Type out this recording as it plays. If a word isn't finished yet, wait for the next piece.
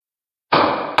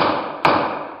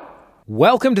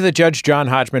Welcome to the Judge John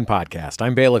Hodgman podcast.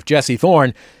 I'm bailiff Jesse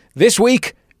Thorne. This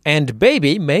week, and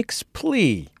baby makes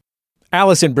plea.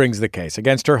 Allison brings the case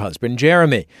against her husband,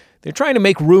 Jeremy. They're trying to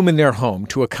make room in their home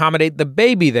to accommodate the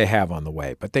baby they have on the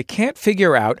way, but they can't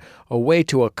figure out a way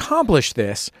to accomplish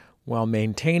this while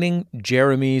maintaining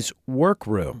Jeremy's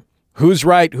workroom. Who's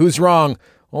right, who's wrong?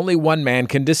 Only one man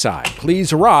can decide.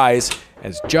 Please rise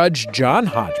as Judge John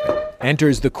Hodgman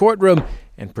enters the courtroom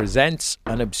and presents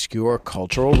an obscure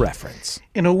cultural reference.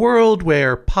 In a world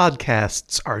where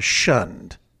podcasts are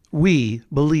shunned, we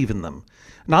believe in them,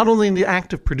 not only in the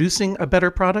act of producing a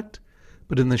better product,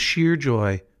 but in the sheer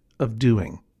joy of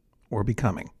doing or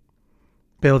becoming.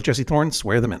 Bailiff Jesse Thorne,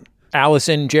 swear them in.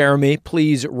 Allison, Jeremy,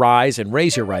 please rise and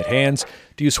raise your right hands.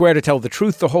 Do you swear to tell the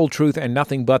truth, the whole truth, and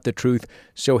nothing but the truth,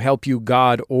 so help you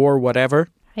God or whatever?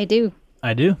 I do.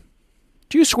 I do.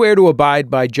 Do you swear to abide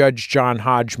by Judge John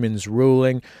Hodgman's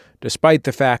ruling, despite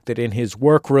the fact that in his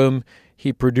workroom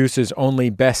he produces only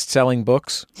best-selling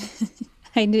books?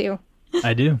 I do.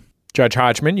 I do. Judge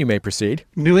Hodgman, you may proceed.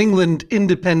 New England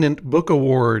Independent Book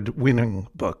Award winning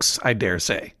books, I dare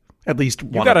say. At least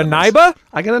one. You got of a them. NIBA?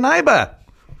 I got a NIBA.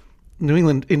 New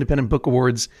England Independent Book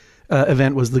Awards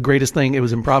event was the greatest thing. It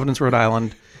was in Providence, Rhode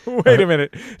Island. Wait a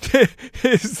minute.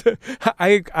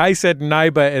 I said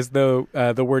NIBA as though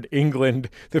the word England,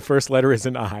 the first letter is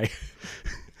an I.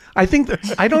 I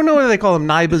don't know whether they call them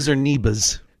NIBAs or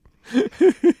NEBAs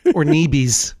or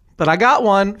NEBIs, but I got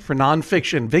one for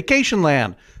nonfiction. Vacation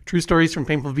Land. True stories from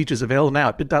painful beaches available now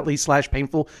at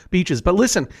bit.ly/painful beaches. But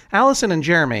listen, Allison and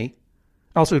Jeremy,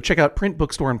 also check out Print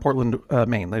Bookstore in Portland,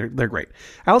 Maine. They're great.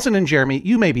 Allison and Jeremy,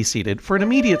 you may be seated for an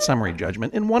immediate summary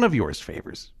judgment in one of yours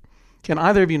favors. Can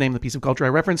either of you name the piece of culture I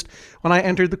referenced when I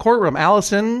entered the courtroom?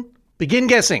 Allison, begin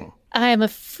guessing. I'm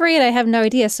afraid I have no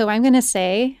idea, so I'm going to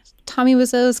say Tommy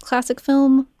Wiseau's classic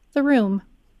film, The Room.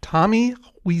 Tommy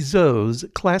Wiseau's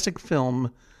classic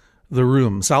film, The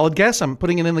Room. Solid guess. I'm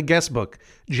putting it in the guess book.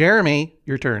 Jeremy,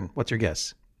 your turn. What's your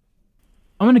guess?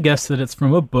 I'm going to guess that it's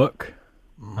from a book.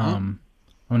 I'm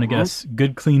going to guess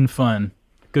Good, Clean Fun.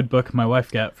 Good book my wife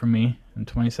got from me in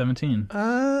 2017.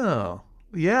 Oh,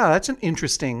 yeah, that's an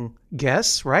interesting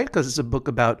guess, right? Because it's a book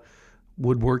about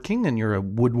woodworking and you're a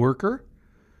woodworker.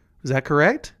 Is that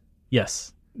correct?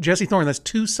 Yes. Jesse Thorne, that's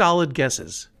two solid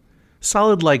guesses.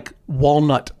 Solid like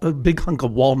walnut, a big hunk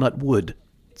of walnut wood.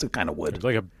 It's a kind of wood.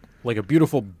 Like a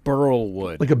beautiful burl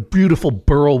wood. Like a beautiful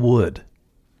burl wood.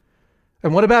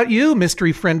 And what about you,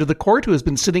 mystery friend of the court who has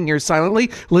been sitting here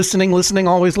silently, listening,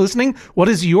 always listening? What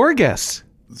is your guess?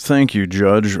 Thank you,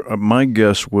 Judge. My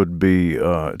guess would be,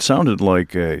 it sounded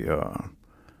like a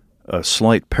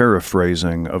slight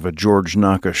paraphrasing of a George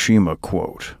Nakashima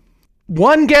quote.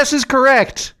 One guess is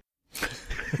correct.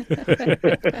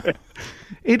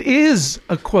 It is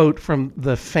a quote from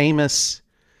the famous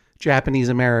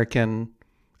Japanese-American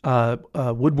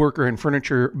woodworker and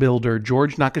furniture builder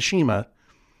George Nakashima.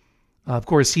 Of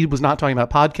course, he was not talking about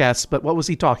podcasts, but what was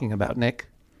he talking about, Nick?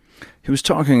 He was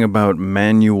talking about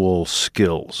manual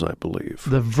skills, I believe.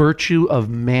 The virtue of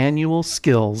manual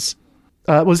skills.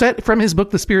 Was that from his book,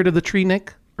 The Spirit of the Tree,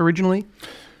 Nick, originally?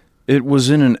 It was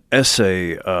in an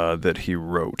essay that he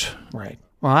wrote. Right.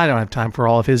 Well, I don't have time for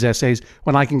all of his essays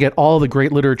when I can get all the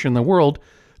great literature in the world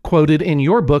quoted in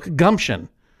your book, Gumption,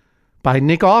 by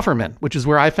Nick Offerman, which is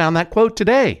where I found that quote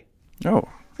today. Oh.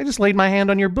 I just laid my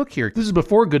hand on your book here. This is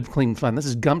before Good, Clean Fun. This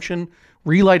is Gumption,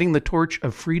 relighting the torch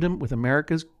of freedom with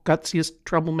America's gutsiest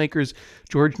troublemakers.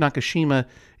 George Nakashima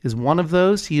is one of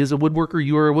those. He is a woodworker.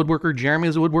 You are a woodworker. Jeremy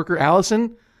is a woodworker.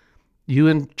 Allison, you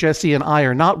and Jesse and I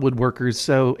are not woodworkers,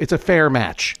 so it's a fair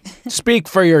match. Speak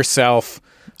for yourself.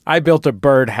 I built a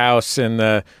birdhouse in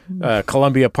the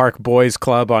Columbia Park Boys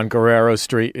Club on Guerrero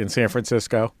Street in San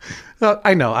Francisco.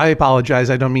 I know. I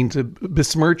apologize. I don't mean to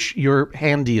besmirch your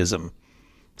handyism.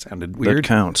 Sounded weird. That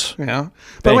counts. Yeah.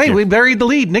 But wait, we buried the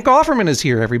lead. Nick Offerman is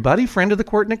here, everybody. Friend of the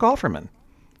court, Nick Offerman.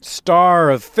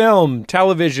 Star of film,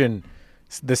 television,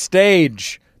 the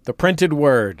stage, the printed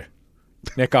word.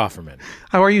 Nick Offerman.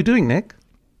 How are you doing, Nick?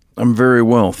 I'm very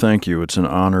well, thank you. It's an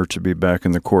honor to be back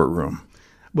in the courtroom.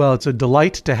 Well, it's a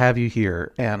delight to have you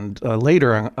here. And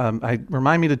later,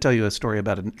 remind me to tell you a story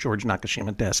about a George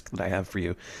Nakashima desk that I have for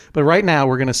you. But right now,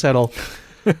 we're going to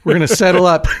settle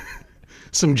up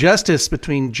some justice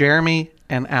between Jeremy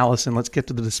and Allison. Let's get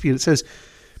to the dispute. It says,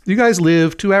 you guys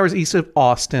live 2 hours east of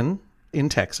Austin in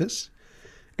Texas.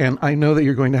 And I know that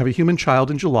you're going to have a human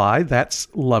child in July. That's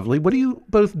lovely. What do you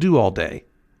both do all day?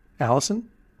 Allison,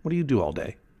 what do you do all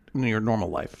day in your normal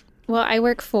life? Well, I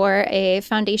work for a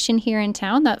foundation here in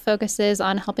town that focuses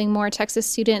on helping more Texas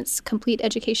students complete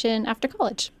education after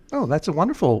college. Oh, that's a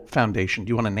wonderful foundation. Do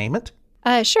you want to name it?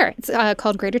 Sure. It's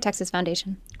called Greater Texas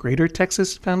Foundation. Greater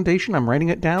Texas Foundation. I'm writing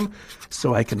it down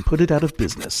so I can put it out of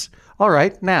business. All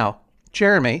right. Now,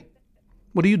 Jeremy,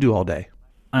 what do you do all day?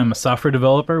 I'm a software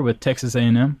developer with Texas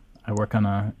A&M. I work on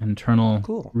an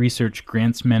internal research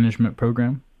grants management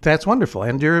program. That's wonderful.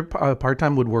 And you're a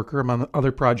part-time woodworker among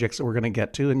other projects that we're going to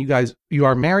get to. And you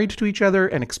are married to each other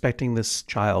and expecting this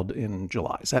child in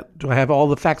July. Do I have all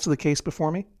the facts of the case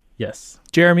before me? Yes.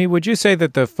 Jeremy, would you say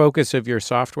that the focus of your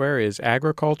software is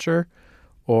agriculture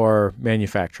or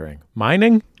manufacturing?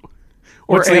 Mining?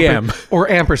 What's the M? Or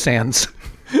ampersands.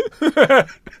 A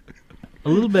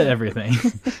little bit everything.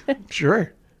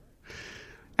 Sure.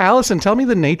 Allison, tell me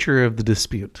the nature of the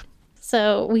dispute.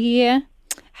 So we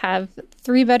have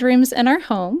 3 bedrooms in our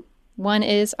home. One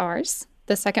is ours.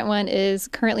 The second one is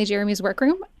currently Jeremy's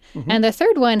workroom. Mm-hmm. And the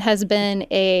third one has been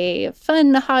a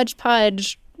fun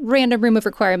hodgepodge random room of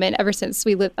requirement ever since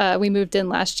we moved in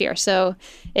last year. So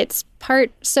it's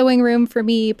part sewing room for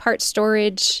me, part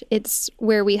storage. It's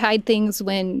where we hide things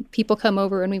when people come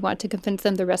over and we want to convince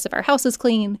them the rest of our house is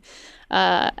clean.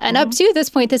 And up to this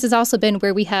point, this has also been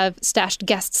where we have stashed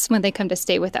guests when they come to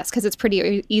stay with us, because it's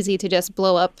pretty easy to just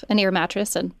blow up an air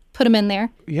mattress and put them in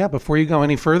there. Yeah, before you go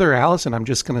any further, Allison, I'm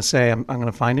just going to say I'm going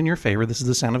to find in your favor, this is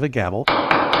the sound of a gavel.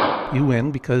 You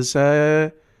win because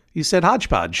you said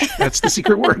hodgepodge. That's the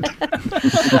secret word.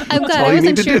 I'm glad. I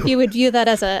wasn't sure if you would view that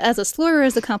as a slur or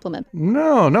as a compliment.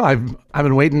 No. I've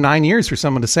been waiting 9 years for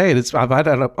someone to say it. I've had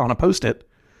it up on a Post-it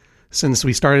since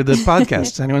we started the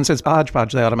podcast. Anyone says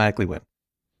hodgepodge, they automatically win.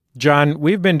 John,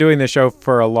 we've been doing this show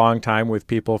for a long time with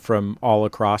people from all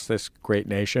across this great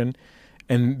nation,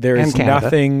 and there is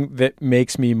nothing that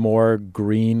makes me more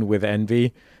green with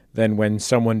envy than when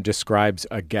someone describes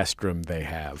a guest room they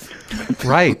have.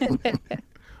 Right.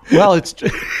 Well,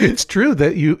 it's true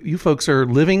that you folks are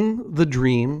living the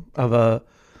dream of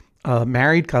a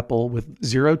married couple with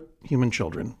 0 human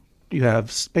children. You have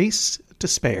space to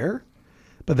spare,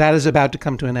 but that is about to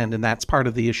come to an end, and that's part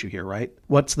of the issue here, right?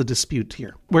 What's the dispute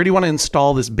here? Where do you want to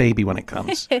install this baby when it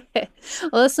comes?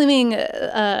 Well, assuming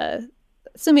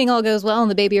all goes well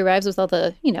and the baby arrives with all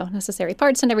the necessary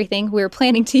parts and everything, we're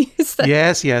planning to use them.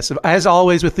 Yes. As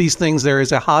always with these things, there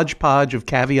is a hodgepodge of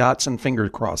caveats and finger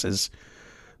crosses.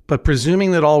 But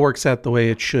presuming that all works out the way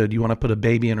it should, you want to put a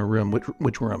baby in a room.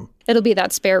 Which room? It'll be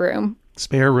that spare room.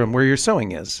 Spare room where your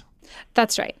sewing is.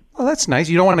 That's right. Well, that's nice.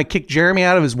 You don't want to kick Jeremy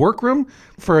out of his workroom?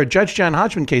 For a Judge John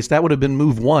Hodgman case, that would have been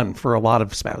move 1 for a lot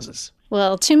of spouses.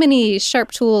 Well, too many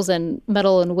sharp tools and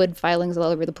metal and wood filings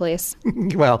all over the place.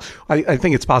 Well, I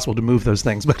think it's possible to move those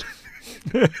things, but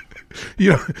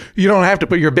you don't have to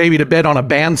put your baby to bed on a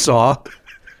bandsaw.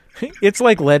 It's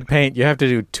like lead paint. You have to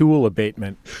do tool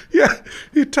abatement. Yeah.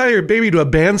 You tie your baby to a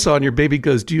bandsaw and your baby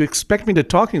goes, "Do you expect me to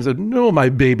talk?" And he said, "No, my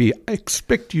baby, I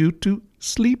expect you to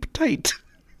sleep tight."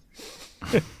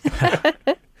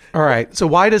 All right. So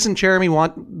why doesn't Jeremy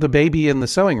want the baby in the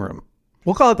sewing room?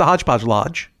 We'll call it the Hodgepodge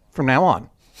Lodge from now on.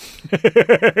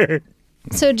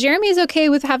 So Jeremy's okay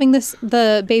with having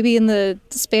the baby in the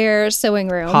spare sewing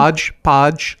room.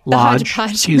 Hodgepodge Lodge.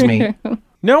 Excuse me.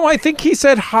 No, I think he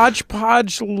said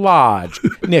Hodgepodge Lodge.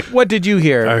 Nick, what did you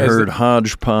hear? I heard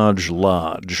Hodgepodge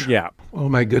Lodge. Yeah. Oh,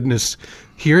 my goodness.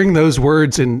 Hearing those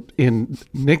words in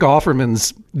Nick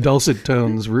Offerman's dulcet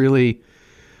tones, really,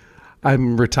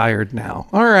 I'm retired now.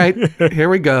 All right, here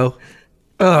we go.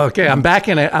 Oh, okay, I'm back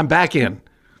in it. I'm back in.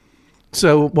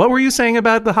 So what were you saying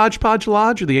about the Hodgepodge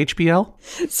Lodge or the HPL?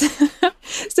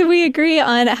 So we agree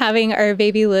on having our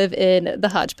baby live in the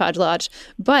Hodgepodge Lodge,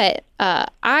 but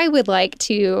I would like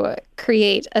to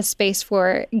create a space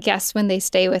for guests when they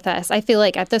stay with us. I feel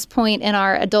like at this point in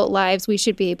our adult lives, we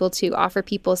should be able to offer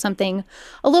people something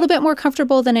a little bit more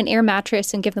comfortable than an air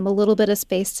mattress and give them a little bit of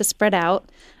space to spread out.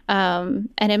 And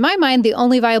in my mind, the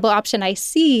only viable option I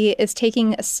see is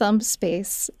taking some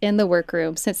space in the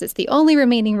workroom, since it's the only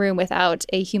remaining room without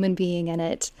a human being in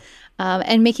it,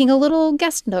 and making a little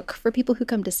guest nook for people who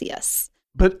come to see us.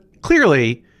 But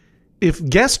clearly, if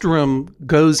guest room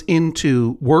goes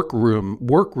into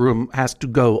workroom has to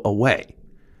go away.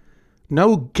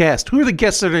 No guest. Who are the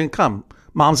guests that are going to come?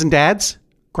 Moms and dads?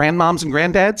 Grandmoms and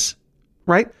granddads?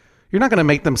 Right? You're not going to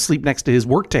make them sleep next to his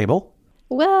work table.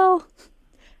 Well,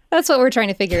 that's what we're trying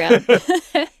to figure out.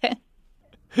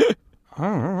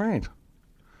 All right.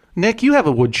 Nick, you have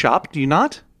a wood shop, do you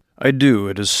not? I do.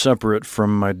 It is separate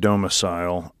from my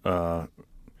domicile,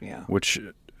 which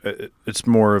it's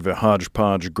more of a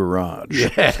hodgepodge garage,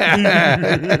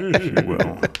 if you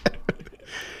will.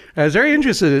 I was very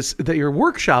interested that your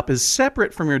workshop is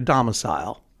separate from your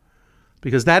domicile,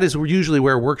 because that is usually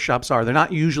where workshops are. They're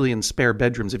not usually in spare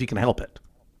bedrooms if you can help it.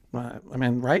 I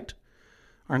mean, right?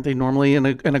 Aren't they normally in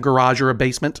a garage or a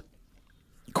basement?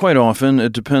 Quite often,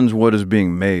 it depends what is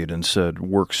being made in said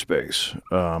workspace.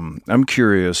 I'm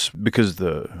curious because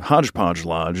the Hodgepodge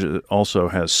Lodge also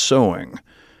has sewing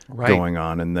going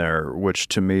on in there, which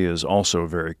to me is also a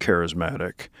very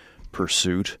charismatic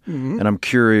pursuit. And I'm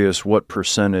curious what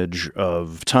percentage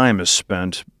of time is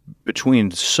spent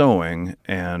between sewing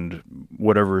and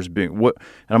whatever is being and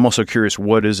I'm also curious,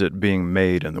 what is it being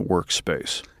made in the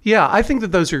workspace? Yeah, I think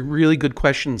that those are really good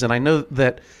questions, and I know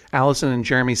that Allison and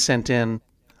Jeremy sent in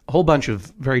a whole bunch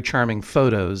of very charming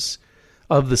photos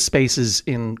of the spaces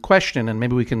in question, and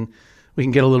maybe we can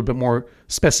get a little bit more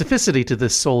specificity to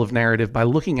this soul of narrative by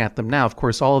looking at them now. Of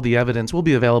course, all of the evidence will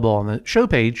be available on the show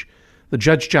page, the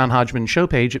Judge John Hodgman show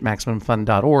page at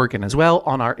MaximumFun.org, and as well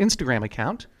on our Instagram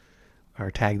account. Our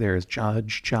tag there is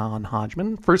Judge John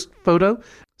Hodgman. First photo.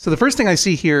 So the first thing I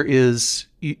see here is,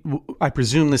 I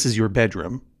presume this is your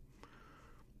bedroom.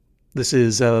 This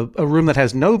is a room that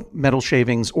has no metal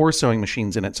shavings or sewing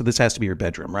machines in it, so this has to be your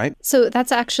bedroom, right? So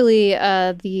that's actually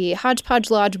the Hodgepodge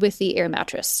Lodge with the air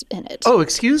mattress in it. Oh,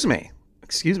 excuse me.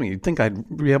 You'd think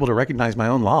I'd be able to recognize my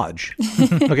own lodge.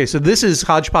 Okay, so this is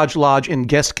Hodgepodge Lodge in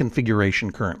guest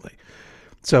configuration currently.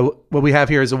 So what we have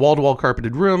here is a wall-to-wall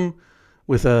carpeted room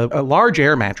with a large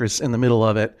air mattress in the middle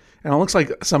of it, and it looks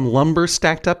like some lumber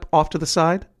stacked up off to the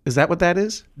side. Is that what that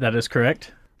is? That is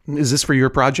correct. Is this for your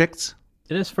projects?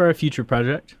 It is for a future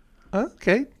project.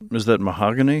 Okay. Is that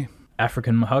mahogany?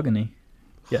 African mahogany.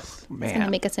 Yes. It's going to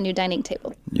make us a new dining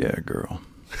table. Yeah, girl.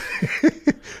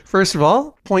 First of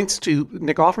all, points to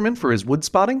Nick Offerman for his wood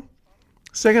spotting.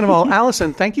 Second of all,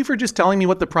 Allison, thank you for just telling me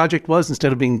what the project was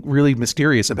instead of being really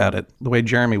mysterious about it, the way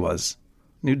Jeremy was.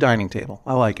 New dining table.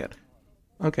 I like it.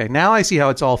 Okay, now I see how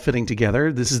it's all fitting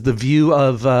together. This is the view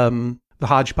of the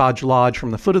Hodgepodge Lodge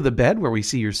from the foot of the bed, where we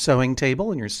see your sewing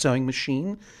table and your sewing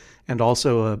machine, and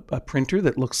also a printer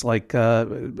that looks like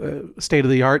a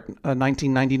state-of-the-art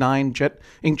 1999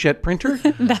 inkjet printer.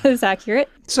 That is accurate.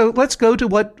 So let's go to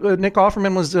what Nick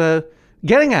Offerman was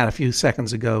getting at a few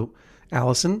seconds ago.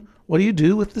 Allison, what do you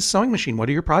do with the sewing machine? What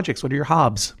are your projects? What are your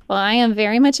hobbies? Well, I am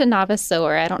very much a novice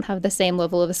sewer. I don't have the same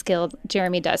level of skill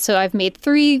Jeremy does. So I've made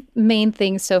 3 main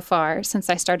things so far since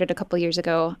I started a couple years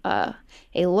ago.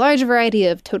 A large variety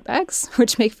of tote bags,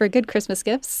 which make for good Christmas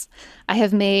gifts. I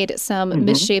have made some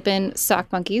misshapen sock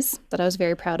monkeys that I was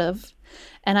very proud of.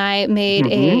 And I made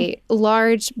a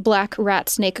large black rat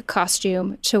snake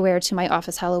costume to wear to my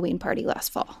office Halloween party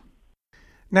last fall.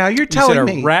 Now you're You telling said a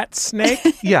me, rat snake?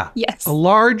 yeah, Yes. a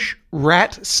large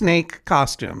rat snake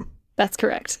costume. That's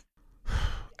correct.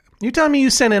 You're telling me you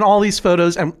sent in all these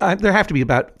photos, and there have to be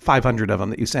about 500 of them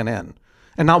that you sent in,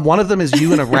 and not one of them is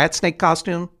you in a rat snake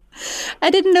costume? I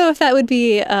didn't know if that would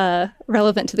be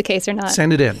relevant to the case or not.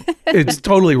 Send it in. It's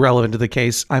totally relevant to the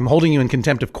case. I'm holding you in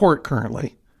contempt of court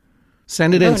currently.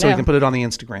 Send it in so we can put it on the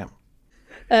Instagram.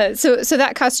 So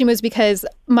that costume was because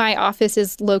my office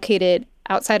is located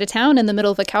outside of town in the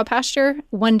middle of a cow pasture.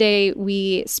 One day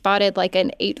we spotted like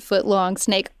an 8-foot-long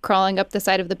snake crawling up the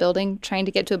side of the building trying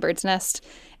to get to a bird's nest.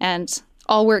 And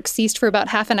all work ceased for about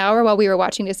half an hour while we were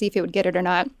watching to see if it would get it or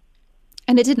not.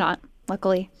 And it did not,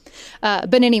 luckily.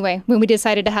 But anyway, when we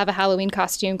decided to have a Halloween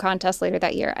costume contest later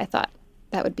that year, I thought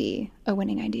that would be a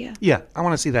winning idea. Yeah, I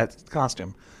want to see that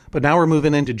costume. But now we're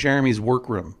moving into Jeremy's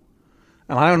workroom.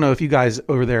 And I don't know if you guys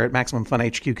over there at Maximum Fun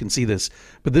HQ can see this,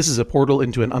 but this is a portal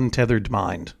into an untethered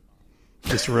mind.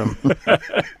 This room.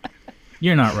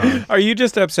 You're not wrong. Are you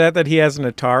just upset that he has an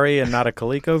Atari and not a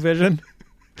ColecoVision?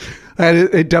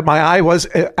 My eye was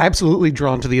absolutely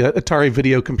drawn to the Atari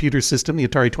video computer system, the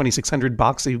Atari 2600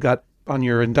 box that you've got on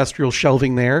your industrial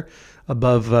shelving there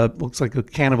above, looks like a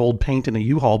can of old paint in a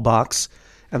U-Haul box.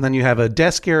 And then you have a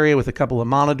desk area with a couple of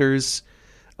monitors.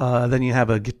 Then you have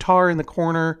a guitar in the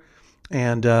corner.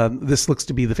 And this looks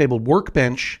to be the fabled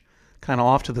workbench kind of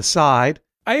off to the side.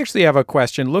 I actually have a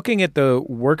question. Looking at the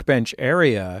workbench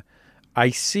area,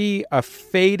 I see a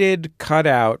faded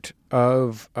cutout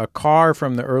of a car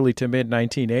from the early to mid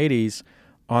 1980s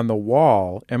on the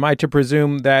wall. Am I to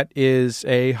presume that is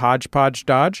a Hodgepodge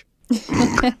Dodge?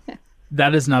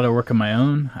 That is not a work of my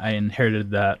own. I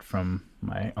inherited that from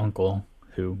my uncle,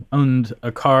 who owned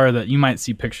a car that you might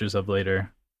see pictures of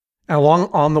later. And along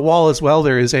on the wall as well,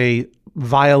 there is a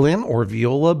violin or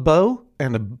viola bow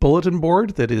and a bulletin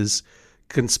board that is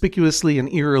conspicuously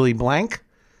and eerily blank.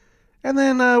 And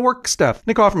then work stuff.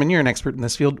 Nick Offerman, you're an expert in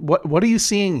this field. What are you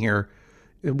seeing here?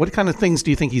 What kind of things do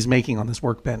you think he's making on this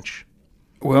workbench?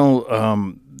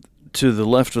 Well, to the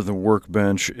left of the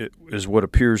workbench is what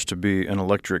appears to be an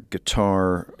electric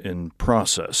guitar in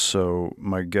process. So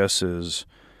my guess is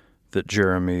that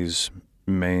Jeremy's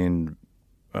main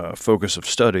focus of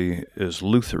study is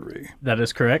luthery. That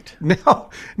is correct. No,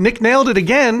 Nick nailed it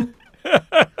again.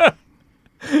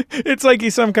 It's like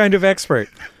he's some kind of expert.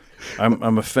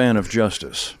 I'm a fan of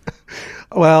justice.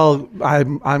 Well,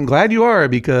 I'm glad you are,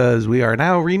 because we are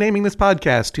now renaming this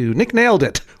podcast to Nick Nailed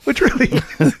It, which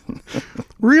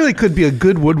really could be a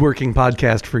good woodworking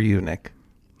podcast for you, Nick.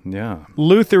 Yeah.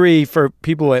 Luthery, for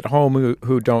people at home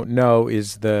who don't know,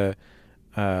 is the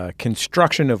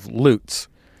construction of lutes,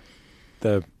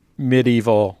 the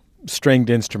medieval stringed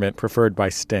instrument preferred by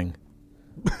Sting.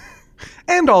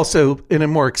 And also, in a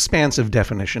more expansive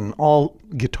definition, all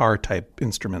guitar-type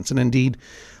instruments. And indeed,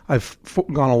 I've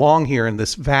gone along here in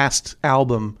this vast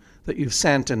album that you've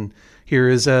sent, and here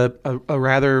is a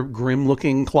rather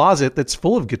grim-looking closet that's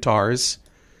full of guitars.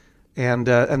 And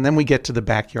then we get to the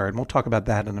backyard, and we'll talk about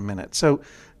that in a minute. So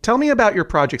tell me about your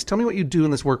projects. Tell me what you do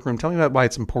in this workroom. Tell me about why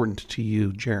it's important to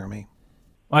you, Jeremy.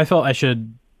 I felt I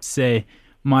should say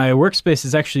my workspace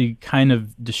is actually kind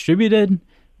of distributed.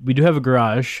 We do have a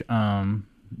garage.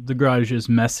 The garage is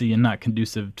messy and not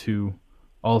conducive to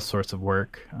all sorts of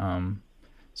work.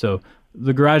 So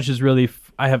the garage is really,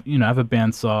 I have a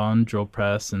bandsaw and drill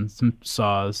press and some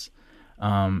saws.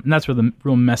 And that's where the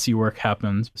real messy work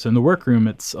happens. So in the workroom,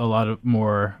 it's a lot of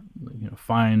more,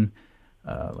 fine,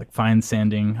 like fine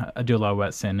sanding. I do a lot of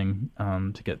wet sanding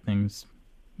to get things,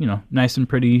 nice and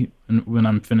pretty when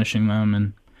I'm finishing them,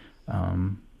 and a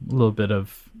little bit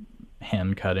of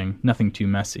hand cutting. Nothing too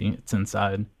messy. It's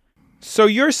inside. So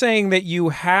you're saying that you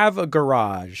have a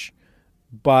garage,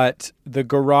 but the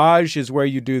garage is where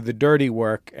you do the dirty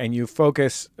work, and you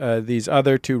focus these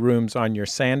other two rooms on your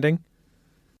sanding?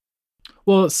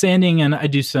 Well, sanding, and I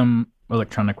do some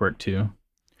electronic work too.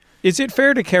 Is it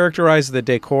fair to characterize the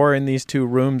decor in these two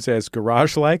rooms as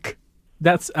garage-like?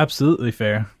 That's absolutely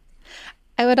fair.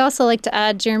 I would also like to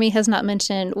add, Jeremy has not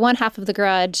mentioned one half of the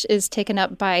garage is taken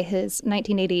up by his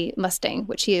 1980 Mustang,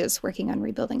 which he is working on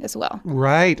rebuilding as well.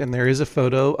 Right, and there is a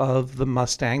photo of the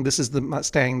Mustang. This is the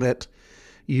Mustang that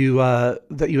you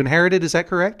inherited. Is that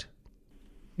correct?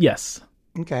 Yes.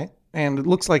 Okay, and it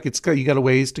looks like you got a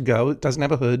ways to go. It doesn't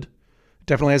have a hood. It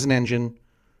definitely has an engine.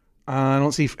 I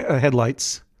don't see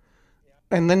headlights.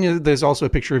 And then there's also a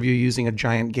picture of you using a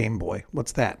giant Game Boy.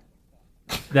 What's that?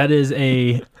 That is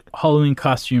a Halloween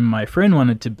costume my friend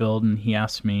wanted to build, and he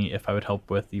asked me if I would help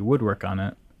with the woodwork on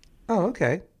it. Oh,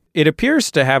 okay. It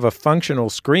appears to have a functional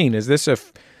screen. Is this a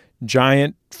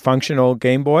giant functional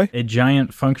Game Boy? A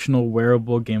giant functional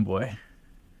wearable Game Boy.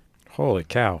 Holy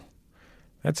cow.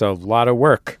 That's a lot of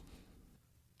work.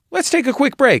 Let's take a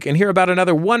quick break and hear about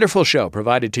another wonderful show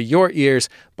provided to your ears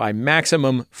by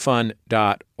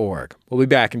MaximumFun.org. We'll be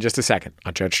back in just a second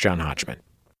on Judge John Hodgman.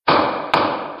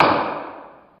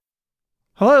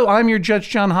 Hello, I'm your Judge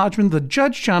John Hodgman. The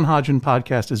Judge John Hodgman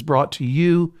podcast is brought to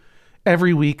you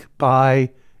every week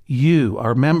by you,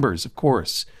 our members, of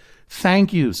course.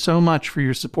 Thank you so much for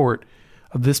your support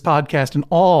of this podcast and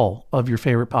all of your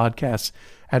favorite podcasts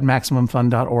at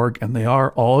MaximumFun.org, and they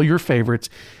are all your favorites.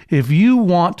 If you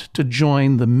want to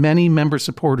join the many member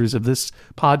supporters of this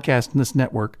podcast and this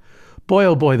network, boy,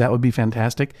 oh boy, that would be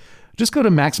fantastic. Just go to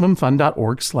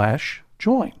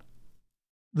MaximumFun.org/join.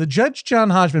 The Judge John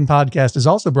Hodgman podcast is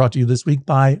also brought to you this week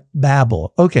by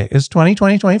Babbel. Okay, it's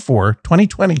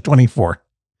 2024.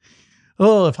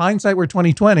 Oh, if hindsight were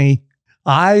 2020,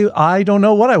 I don't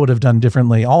know what I would have done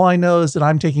differently. All I know is that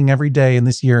I'm taking every day in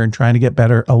this year and trying to get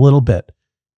better a little bit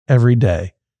every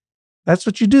day. That's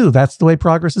what you do. That's the way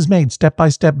progress is made, step by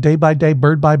step, day by day,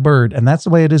 bird by bird. And that's the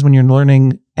way it is when you're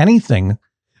learning anything,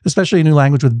 especially a new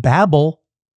language with Babbel.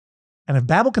 And if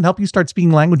Babbel can help you start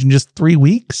speaking language in just 3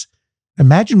 weeks,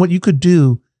 imagine what you could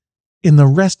do in the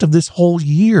rest of this whole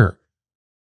year.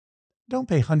 Don't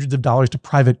pay hundreds of dollars to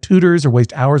private tutors or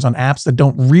waste hours on apps that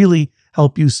don't really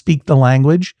help you speak the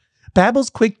language. Babbel's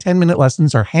quick 10-minute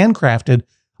lessons are handcrafted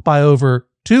by over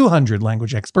 200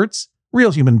 language experts,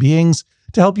 real human beings,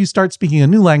 to help you start speaking a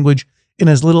new language in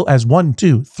as little as 1,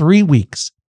 2, 3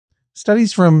 weeks.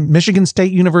 Studies from Michigan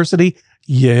State University,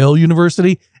 Yale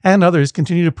University, and others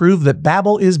continue to prove that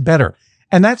Babbel is better.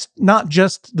 And that's not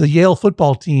just the Yale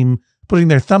football team putting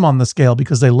their thumb on the scale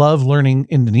because they love learning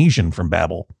Indonesian from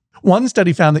Babbel. One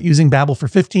study found that using Babbel for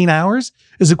 15 hours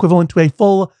is equivalent to a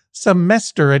full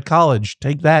semester at college.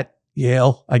 Take that,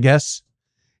 Yale, I guess.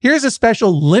 Here's a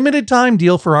special limited time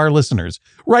deal for our listeners.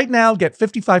 Right now, get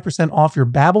 55% off your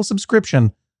Babbel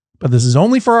subscription, but this is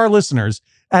only for our listeners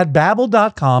at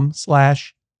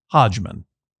babbel.com/Hodgman.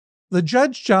 The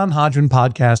Judge John Hodgman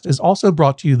podcast is also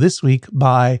brought to you this week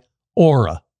by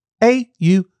Aura,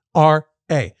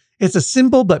 A-U-R-A. It's a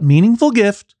simple but meaningful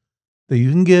gift that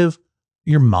you can give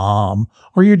your mom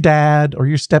or your dad or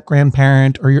your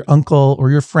step-grandparent or your uncle or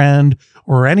your friend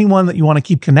or anyone that you want to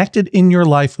keep connected in your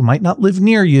life who might not live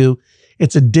near you,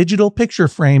 it's a digital picture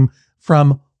frame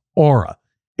from Aura.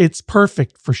 It's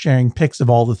perfect for sharing pics of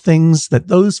all the things that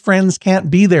those friends can't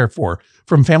be there for,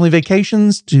 from family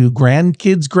vacations to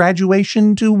grandkids'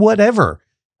 graduation to whatever.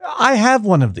 I have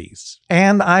one of these,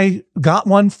 and I got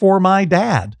one for my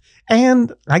dad,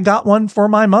 and I got one for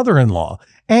my mother-in-law,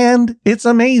 and it's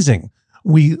amazing.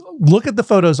 We look at the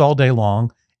photos all day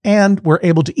long, and we're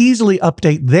able to easily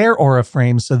update their Aura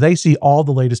frames so they see all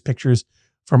the latest pictures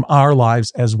from our lives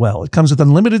as well. It comes with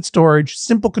unlimited storage,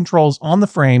 simple controls on the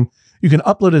frame. You can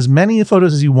upload as many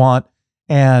photos as you want,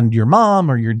 and your mom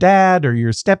or your dad or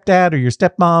your stepdad or your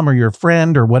stepmom or your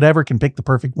friend or whatever can pick the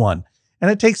perfect one. And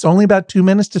it takes only about 2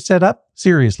 minutes to set up.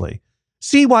 Seriously.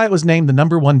 See why it was named the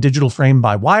 #1 digital frame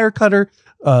by Wirecutter,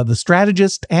 The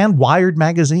Strategist, and Wired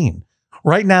Magazine.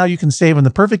 Right now, you can save on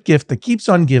the perfect gift that keeps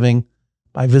on giving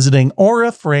by visiting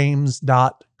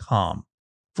auraframes.com.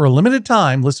 For a limited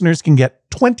time, listeners can get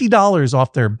 $20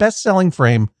 off their best-selling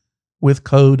frame with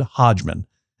code Hodgman.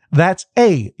 That's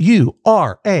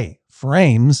AURA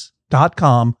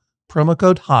frames.com, promo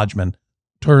code Hodgman.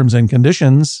 Terms and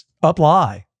conditions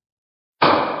apply.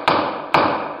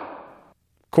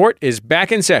 Court is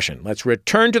back in session. Let's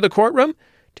return to the courtroom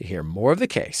to hear more of the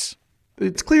case.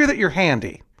 It's clear that you're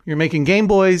handy. You're making Game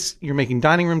Boys, you're making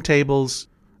dining room tables,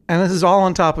 and this is all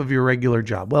on top of your regular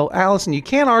job. Well, Allison, you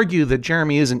can't argue that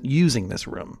Jeremy isn't using this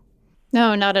room.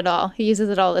 No, not at all. He uses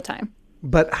it all the time.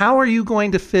 But how are you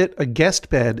going to fit a guest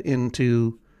bed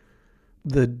into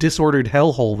the disordered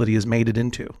hellhole that he has made it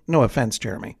into? No offense,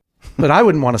 Jeremy, but I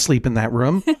wouldn't want to sleep in that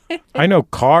room. I know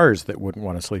cars that wouldn't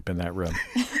want to sleep in that room.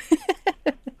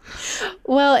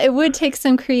 Well, it would take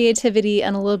some creativity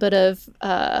and a little bit of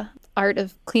art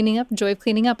of cleaning up, joy of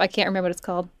cleaning up. I can't remember what it's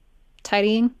called.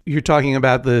 Tidying. You're talking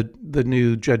about the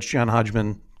new Judge John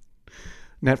Hodgman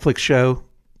Netflix show,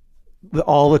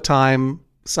 all the time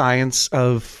science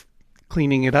of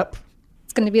cleaning it up.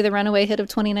 It's going to be the runaway hit of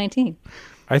 2019.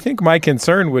 I think my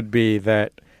concern would be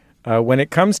that when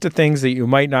it comes to things that you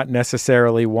might not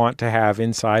necessarily want to have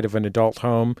inside of an adult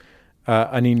home,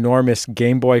 an enormous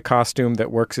Game Boy costume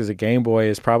that works as a Game Boy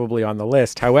is probably on the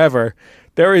list. However,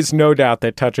 there is no doubt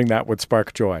that touching that would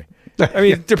spark joy. I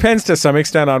mean, it depends to some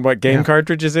extent on what game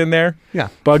cartridge is in there. Yeah.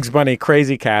 Bugs Bunny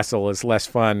Crazy Castle is less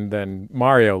fun than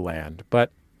Mario Land,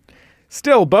 but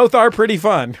still, both are pretty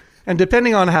fun. And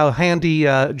depending on how handy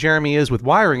Jeremy is with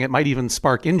wiring, it might even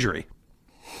spark injury.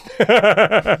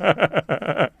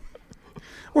 We're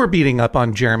beating up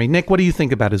on Jeremy. Nick, what do you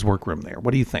think about his workroom there?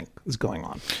 What do you think is going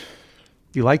on?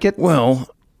 Do you like it? Well,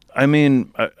 I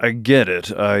mean, I get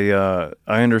it. I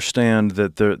understand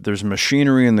that there's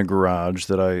machinery in the garage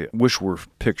that I wish were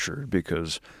pictured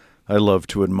because I love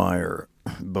to admire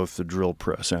both the drill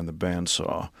press and the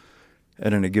bandsaw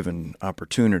at any given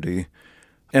opportunity.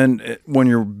 And when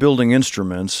you're building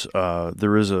instruments,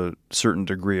 there is a certain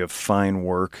degree of fine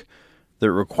work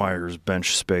that requires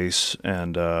bench space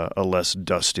and a less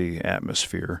dusty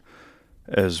atmosphere,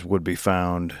 as would be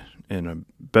found in a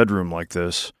bedroom like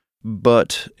this.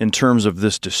 But in terms of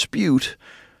this dispute,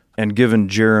 and given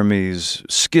Jeremy's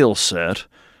skill set,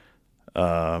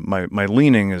 my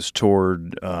leaning is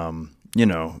toward, I'm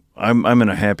in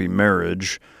a happy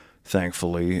marriage,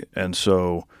 thankfully, and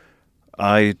so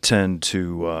I tend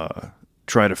to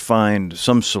try to find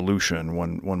some solution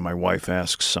when my wife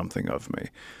asks something of me.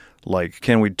 Like,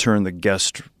 can we turn the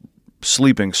guest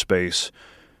sleeping space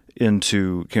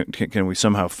into, can we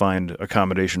somehow find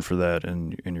accommodation for that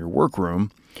in your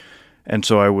workroom? And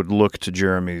so I would look to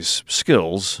Jeremy's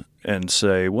skills and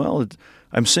say, well,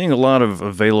 I'm seeing a lot of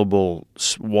available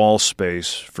wall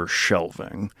space for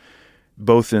shelving,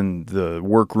 both in the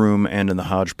workroom and in the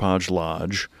Hodgepodge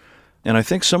Lodge. And I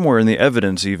think somewhere in the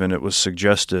evidence even it was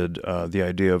suggested the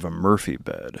idea of a Murphy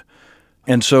bed.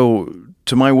 And so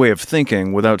to my way of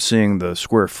thinking, without seeing the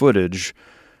square footage,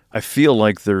 I feel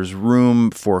like there's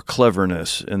room for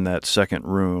cleverness in that second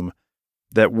room.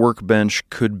 That workbench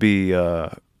could be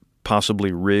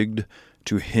possibly rigged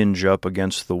to hinge up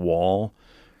against the wall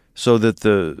so that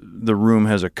the room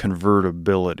has a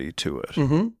convertibility to it.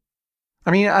 Mm-hmm.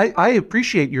 I mean, I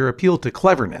appreciate your appeal to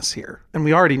cleverness here, and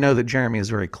we already know that Jeremy is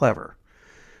very clever.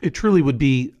 It truly would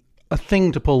be a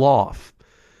thing to pull off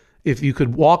if you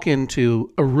could walk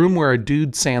into a room where a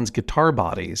dude sands guitar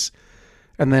bodies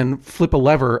and then flip a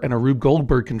lever and a Rube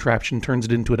Goldberg contraption turns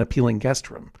it into an appealing guest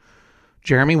room.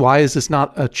 Jeremy, why is this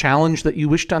not a challenge that you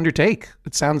wish to undertake?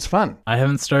 It sounds fun. I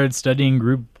haven't started studying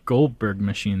Rube Goldberg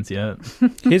machines yet.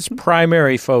 His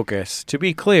primary focus, to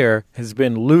be clear, has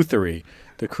been Luthery,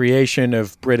 the creation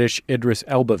of British Idris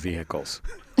Elba vehicles.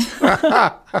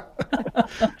 Oh,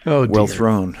 Well dear.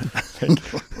 thrown.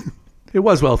 It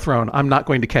was well thrown. I'm not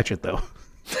going to catch it, though.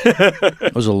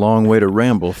 That was a long way to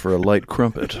ramble for a light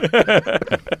crumpet.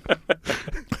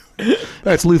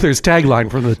 That's Luther's tagline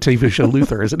from the TV show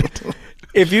Luther, isn't it?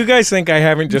 If you guys think I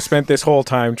haven't just spent this whole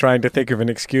time trying to think of an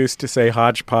excuse to say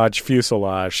hodgepodge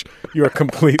fuselage, you are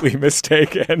completely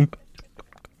mistaken.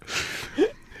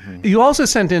 You also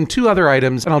sent in 2 other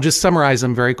items, and I'll just summarize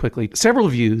them very quickly. Several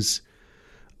views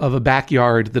of a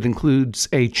backyard that includes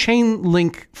a chain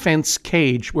link fence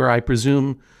cage where I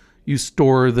presume you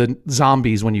store the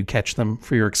zombies when you catch them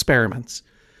for your experiments.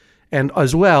 And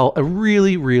as well, a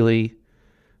really, really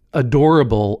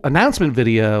adorable announcement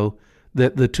video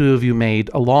that the 2 of you made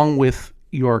along with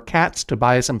your cats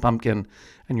Tobias and Pumpkin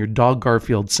and your dog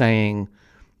Garfield saying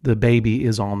the baby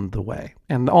is on the way.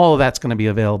 And all of that's going to be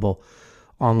available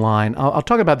online. I'll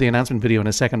talk about the announcement video in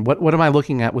a second. What am I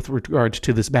looking at with regards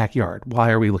to this backyard? Why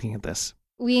are we looking at this?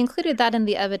 We included that in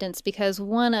the evidence because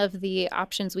one of the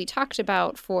options we talked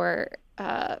about for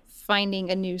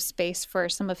finding a new space for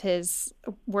some of his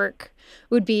work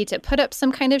would be to put up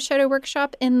some kind of shadow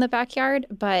workshop in the backyard,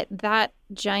 but that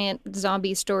giant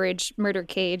zombie storage murder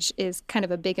cage is kind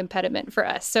of a big impediment for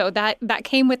us. So that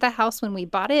came with the house when we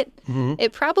bought it. Mm-hmm.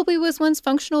 It probably was once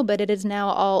functional, but it is now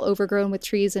all overgrown with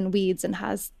trees and weeds and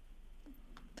has,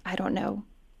 I don't know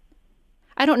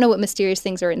what mysterious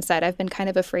things are inside. I've been kind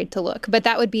of afraid to look. But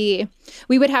we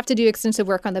would have to do extensive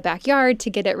work on the backyard to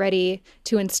get it ready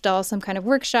to install some kind of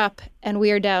workshop. And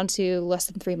we are down to less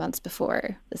than 3 months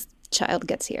before this child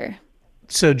gets here.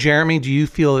 So, Jeremy, do you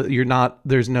feel that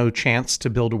there's no chance to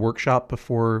build a workshop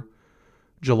before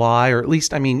July? Or at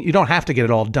least, I mean, you don't have to get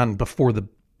it all done before the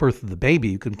birth of the baby.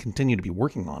 You can continue to be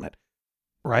working on it,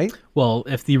 right? Well,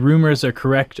 if the rumors are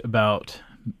correct about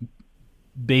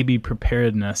baby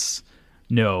preparedness,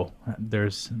 no,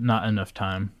 there's not enough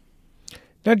time.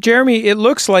 Now, Jeremy, it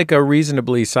looks like a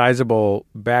reasonably sizable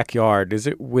backyard. Is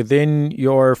it within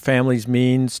your family's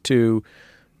means to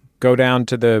go down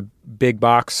to the big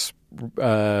box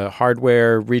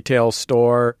hardware retail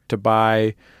store to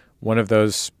buy one of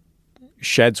those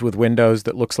sheds with windows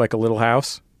that looks like a little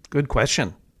house? Good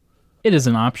question. It is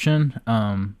an option.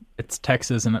 It's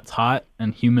Texas and it's hot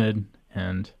and humid,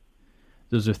 and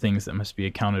those are things that must be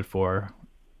accounted for.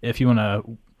 If you want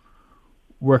to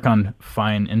work on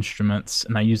fine instruments,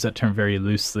 and I use that term very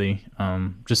loosely,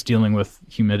 just dealing with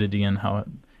humidity and how it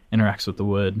interacts with the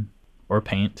wood or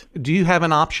paint. Do you have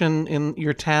an option in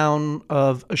your town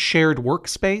of a shared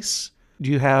workspace?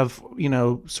 Do you have,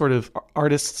 sort of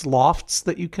artists' lofts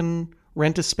that you can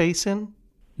rent a space in?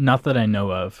 Not that I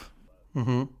know of.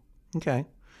 Mm-hmm. Okay.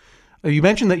 You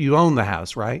mentioned that you own the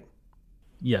house, right?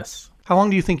 Yes. How long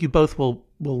do you think you both will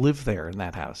live there in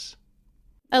that house?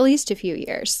 At least a few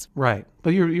years. Right.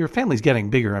 But your family's getting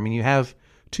bigger. I mean, you have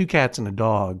 2 cats and a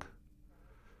dog,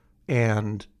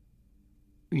 and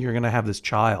you're going to have this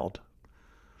child.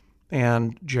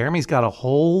 And Jeremy's got a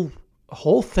whole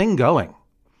thing going.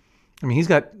 I mean, he's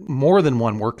got more than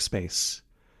one workspace.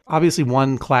 Obviously,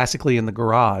 one classically in the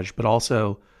garage, but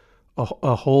also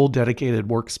a whole dedicated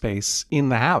workspace in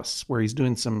the house where he's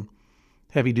doing some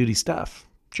heavy-duty stuff.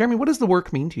 Jeremy, what does the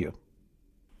work mean to you?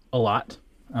 A lot.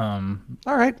 All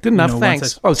right, good enough.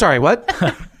 Thanks. Oh, sorry. What?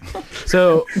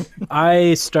 So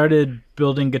I started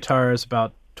building guitars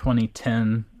about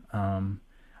 2010.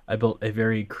 I built a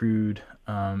very crude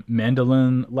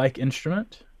mandolin-like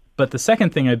instrument. But the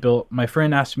second thing I built, my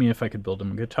friend asked me if I could build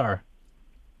him a guitar.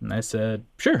 And I said,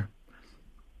 sure.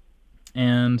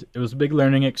 And it was a big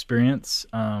learning experience.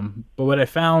 But what I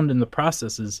found in the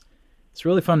process is it's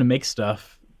really fun to make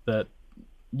stuff that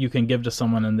you can give to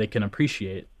someone and they can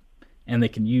appreciate. And they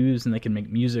can use and they can make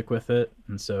music with it.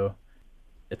 And so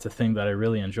it's a thing that I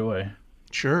really enjoy.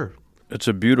 Sure. It's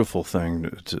a beautiful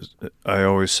thing. I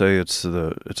always say it's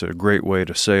a great way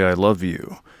to say I love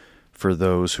you for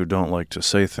those who don't like to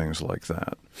say things like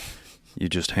that. You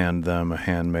just hand them a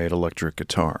handmade electric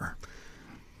guitar.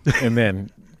 And then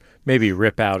maybe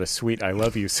rip out a sweet I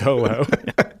love you solo.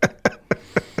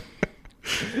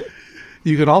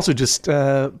 You could also just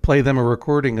play them a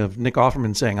recording of Nick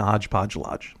Offerman saying a hodgepodge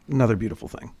lodge. Another beautiful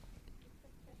thing.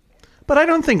 But I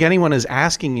don't think anyone is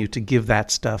asking you to give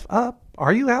that stuff up.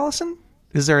 Are you, Allison?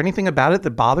 Is there anything about it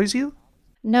that bothers you?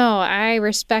 No, I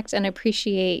respect and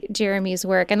appreciate Jeremy's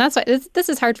work. And that's why this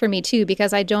is hard for me, too,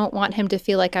 because I don't want him to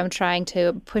feel like I'm trying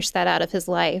to push that out of his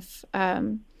life.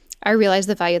 I realize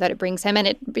the value that it brings him, and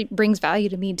it brings value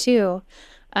to me, too.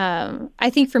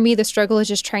 I think for me, the struggle is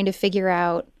just trying to figure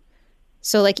out.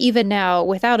 So like even now,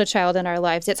 without a child in our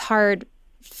lives, it's hard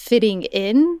fitting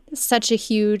in such a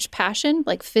huge passion,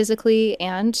 like physically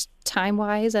and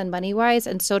time-wise and money-wise.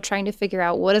 And so trying to figure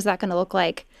out what is that going to look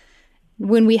like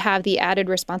when we have the added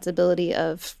responsibility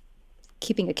of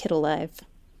keeping a kid alive.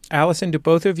 Allison, do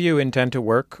both of you intend to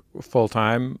work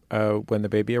full-time when the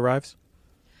baby arrives?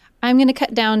 I'm going to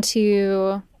cut down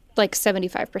to like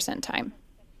 75% time.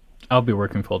 I'll be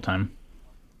working full time.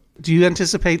 Do you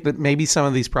anticipate that maybe some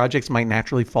of these projects might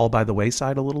naturally fall by the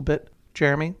wayside a little bit,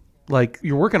 Jeremy? Like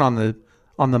you're working on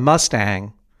the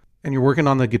Mustang and you're working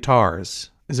on the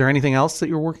guitars. Is there anything else that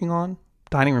you're working on?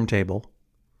 Dining room table.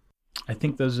 I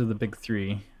think those are the big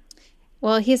three.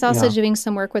 Well, he's also doing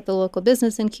some work with the local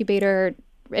business incubator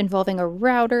involving a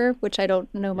router, which I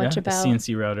don't know much about. A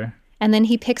CNC router. And then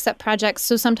he picks up projects.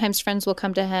 So sometimes friends will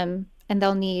come to him and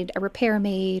they'll need a repair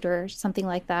made or something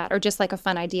like that, or just like a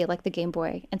fun idea like the Game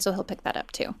Boy. And so he'll pick that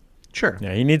up too. Sure.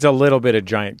 Yeah, he needs a little bit of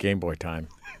giant Game Boy time.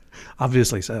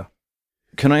 Obviously so.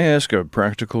 Can I ask a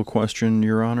practical question,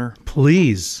 Your Honor?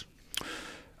 Please.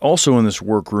 Also in this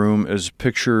workroom is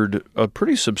pictured a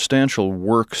pretty substantial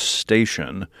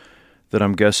workstation that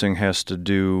I'm guessing has to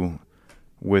do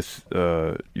with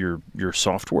your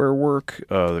software work,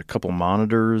 a couple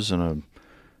monitors and a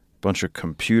bunch of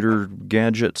computer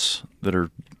gadgets that are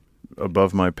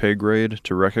above my pay grade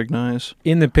to recognize.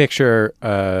 In the picture,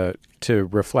 to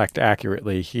reflect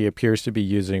accurately, he appears to be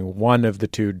using one of the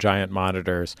two giant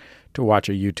monitors to watch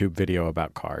a YouTube video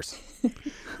about cars.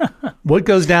 What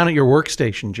goes down at your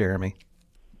workstation, Jeremy?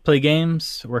 Play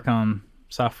games, work on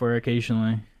software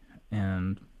occasionally,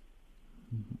 and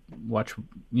watch,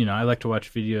 I like to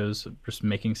watch videos of just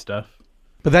making stuff.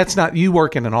 But that's not, you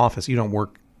work in an office. You don't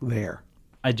work there.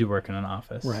 I do work in an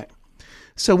office. Right.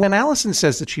 So when Allison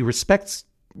says that she respects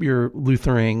your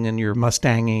Luthering and your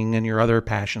Mustanging and your other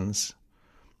passions,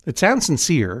 it sounds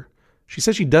sincere. She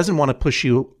says she doesn't want to push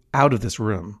you out of this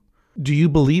room. Do you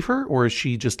believe her, or is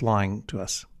she just lying to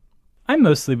us? I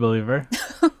mostly believe her.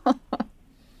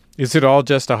 Is it all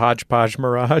just a hodgepodge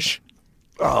mirage?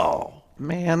 Oh,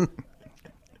 man.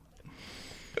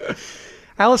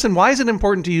 Allison, why is it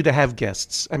important to you to have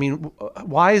guests? I mean,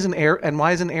 why is an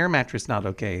air mattress not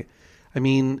okay? I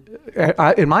mean,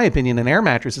 in my opinion, an air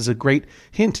mattress is a great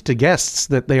hint to guests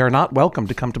that they are not welcome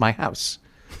to come to my house.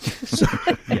 So,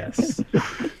 Yes.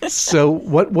 So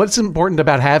what's important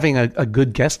about having a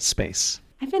good guest space?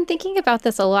 I've been thinking about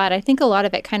this a lot. I think a lot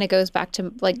of it kind of goes back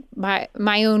to like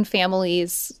my own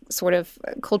family's sort of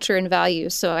culture and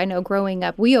values. So I know growing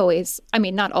up, we always, I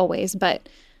mean, not always, but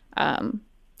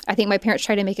I think my parents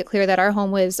tried to make it clear that our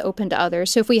home was open to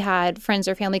others. So if we had friends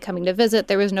or family coming to visit,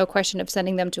 there was no question of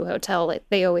sending them to a hotel.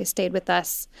 They always stayed with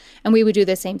us. And we would do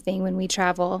the same thing when we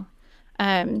travel.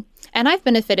 And I've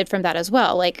benefited from that as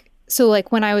well. So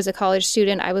when I was a college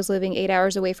student, I was living 8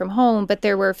 hours away from home, but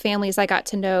there were families I got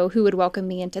to know who would welcome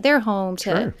me into their home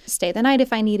to stay the night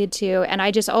if I needed to. And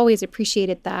I just always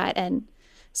appreciated that. And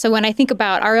so when I think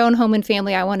about our own home and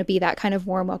family, I want to be that kind of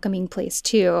warm, welcoming place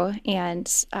too. And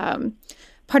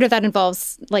part of that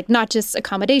involves not just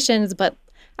accommodations, but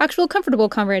actual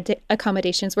comfortable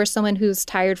accommodations where someone who's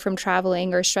tired from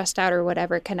traveling or stressed out or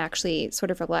whatever can actually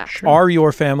sort of relax. Are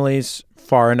your families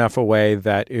far enough away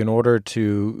that in order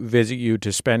to visit you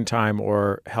to spend time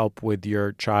or help with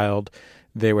your child,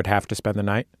 they would have to spend the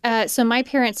night? So my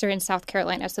parents are in South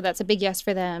Carolina, so that's a big yes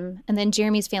for them. And then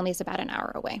Jeremy's family is about an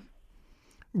hour away.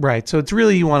 Right. So it's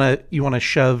really you want to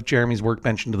shove Jeremy's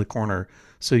workbench into the corner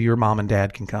so your mom and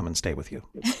dad can come and stay with you.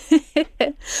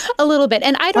 A little bit.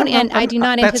 And I do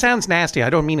not That sounds nasty.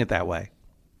 I don't mean it that way.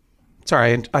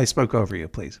 Sorry, I spoke over you.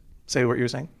 Please say what you're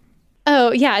saying.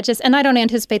 Oh, yeah. And I don't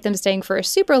anticipate them staying for a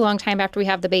super long time after we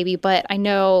have the baby, but I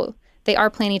know they are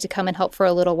planning to come and help for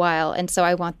a little while. And so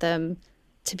I want them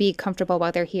to be comfortable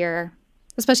while they're here,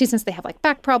 especially since they have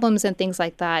back problems and things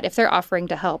like that. If they're offering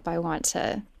to help, I want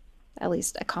to at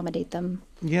least accommodate them.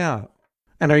 Yeah.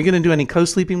 And are you going to do any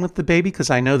co-sleeping with the baby?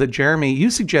 Because I know that, Jeremy, you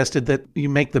suggested that you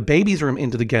make the baby's room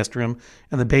into the guest room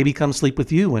and the baby comes sleep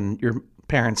with you when your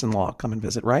parents-in-law come and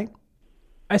visit, right?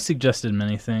 I suggested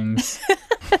many things.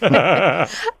 I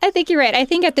think you're right. I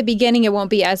think at the beginning it won't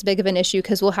be as big of an issue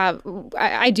because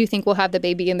I do think we'll have the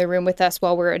baby in the room with us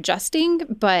while we're adjusting.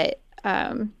 But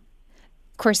of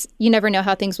course, you never know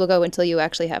how things will go until you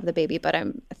actually have the baby. But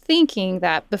I'm thinking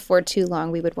that before too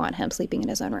long, we would want him sleeping in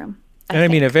his own room. I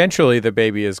mean, eventually the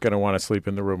baby is going to want to sleep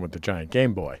in the room with the giant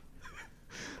Game Boy.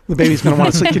 The baby's going to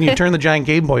want to sleep. Can you turn the giant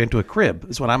Game Boy into a crib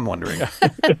is what I'm wondering.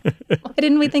 Why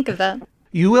didn't we think of that?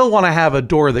 You will want to have a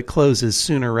door that closes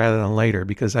sooner rather than later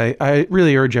because I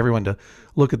really urge everyone to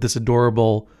look at this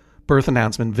adorable birth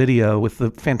announcement video with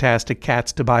the fantastic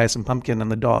cats Tobias and Pumpkin and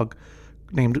the dog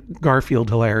named Garfield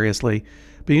hilariously.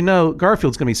 But you know,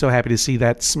 Garfield's going to be so happy to see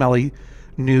that smelly,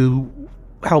 new,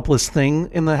 helpless thing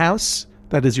in the house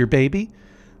that is your baby.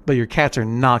 But your cats are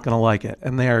not going to like it,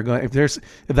 and they are going. If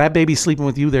that baby's sleeping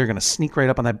with you, they're going to sneak right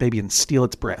up on that baby and steal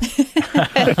its breath.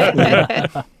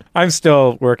 I'm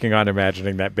still working on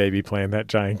imagining that baby playing that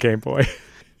giant Game Boy.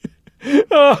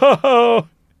 Oh,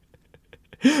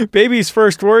 baby's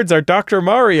first words are Dr.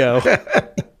 Mario.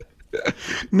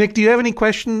 Nick, do you have any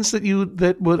questions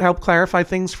that would help clarify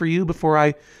things for you before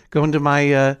I go into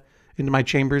my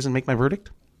chambers and make my verdict?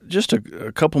 Just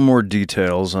a couple more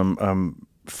details. I'm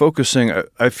focusing.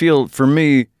 I feel for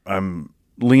me, I'm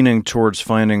leaning towards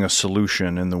finding a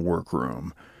solution in the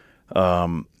workroom.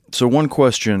 So one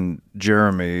question,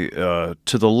 Jeremy, to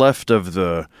the left of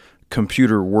the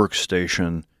computer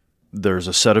workstation, there's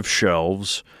a set of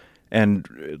shelves, and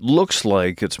it looks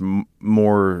like it's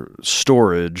more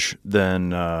storage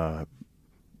than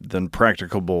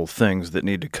practicable things that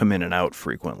need to come in and out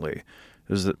frequently.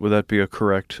 Would that be a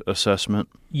correct assessment?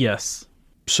 Yes.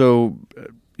 So,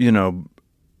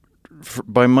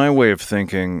 by my way of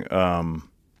thinking,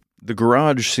 the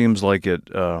garage seems like it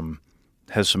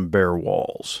has some bare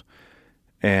walls,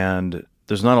 and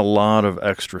there's not a lot of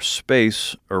extra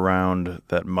space around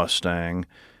that Mustang,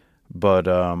 but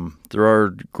there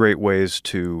are great ways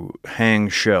to hang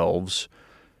shelves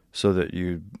so that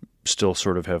you still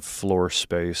sort of have floor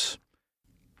space.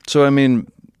 So, I mean,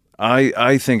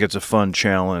 I think it's a fun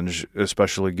challenge,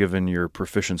 especially given your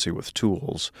proficiency with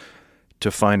tools,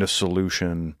 to find a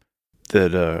solution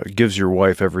that gives your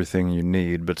wife everything you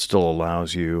need, but still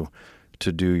allows you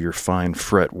to do your fine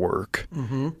fret work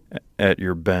at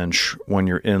your bench when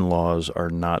your in-laws are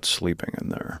not sleeping in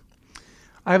there.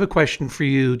 I have a question for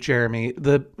you, Jeremy.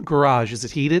 The garage, is it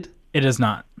heated? It is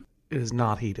not. It is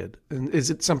not heated. And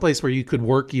is it someplace where you could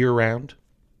work year-round?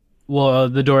 Well,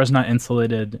 the door is not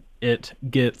insulated. It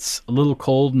gets a little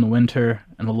cold in the winter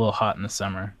and a little hot in the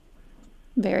summer.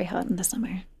 Very hot in the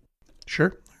summer.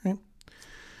 Sure. All right.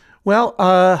 Well,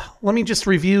 let me just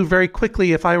review very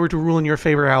quickly. If I were to rule in your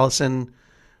favor, Allison,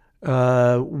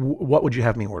 what would you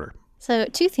have me order? So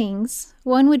 2 things.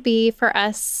 One would be for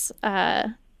us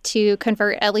to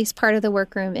convert at least part of the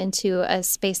workroom into a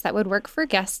space that would work for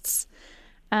guests.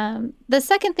 The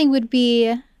second thing would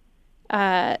be,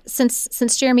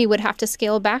 since Jeremy would have to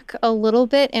scale back a little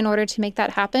bit in order to make that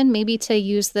happen, maybe to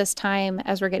use this time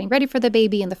as we're getting ready for the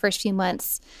baby in the first few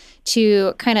months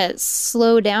to kind of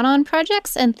slow down on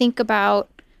projects and think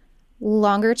about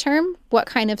longer term, what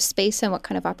kind of space and what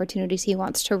kind of opportunities he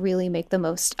wants to really make the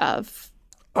most of.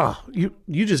 Oh, you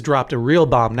just dropped a real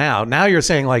bomb now. Now you're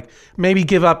saying, like, maybe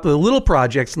give up the little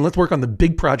projects and let's work on the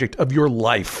big project of your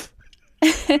life.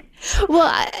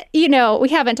 Well, we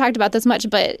haven't talked about this much,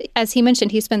 but as he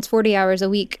mentioned, he spends 40 hours a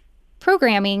week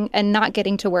programming and not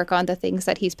getting to work on the things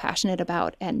that he's passionate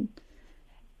about. And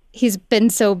he's been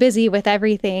so busy with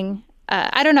everything.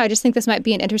 I don't know. I just think this might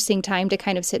be an interesting time to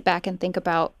kind of sit back and think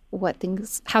about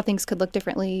how things could look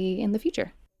differently in the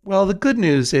future. Well, the good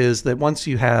news is that once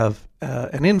you have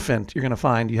an infant, you're going to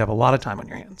find you have a lot of time on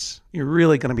your hands. You're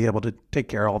really going to be able to take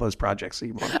care of all those projects that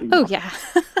you want to do. Oh, yeah.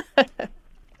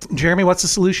 Jeremy, what's the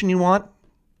solution you want?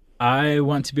 I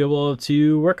want to be able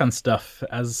to work on stuff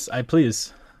as I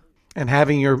please. And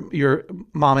having your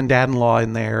mom and dad-in-law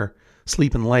in there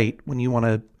sleeping late when you want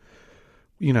to,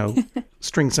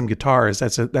 string some guitars,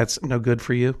 that's no good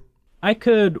for you? I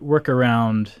could work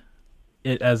around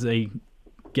it as a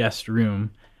guest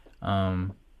room.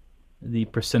 The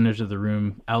percentage of the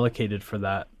room allocated for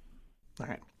that. All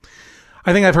right.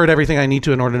 I think I've heard everything I need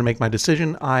to in order to make my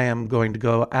decision. I am going to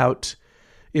go out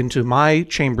into my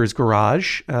chambers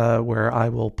garage, where I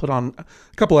will put on a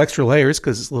couple extra layers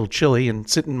because it's a little chilly, and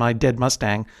sit in my dead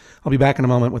Mustang. I'll be back in a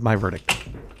moment with my verdict.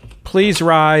 Please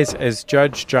rise as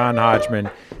Judge John Hodgman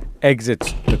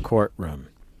exits the courtroom.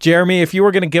 Jeremy, if you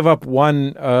were going to give up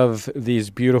one of these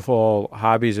beautiful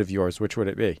hobbies of yours, which would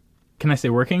it be? Can I say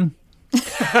working?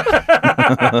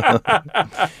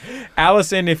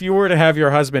 Allison, if you were to have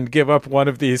your husband give up one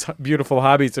of these beautiful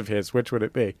hobbies of his, which would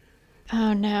it be?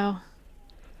 Oh, no.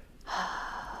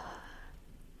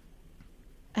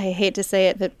 I hate to say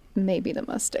it, but maybe the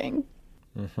Mustang.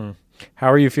 Mm-hmm.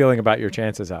 How are you feeling about your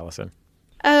chances, Allison?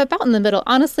 About in the middle.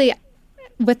 Honestly,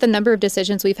 with the number of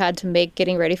decisions we've had to make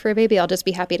getting ready for a baby, I'll just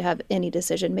be happy to have any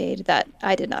decision made that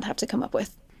I did not have to come up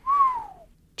with.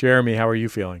 Jeremy, how are you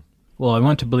feeling? Well, I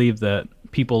want to believe that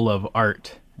people love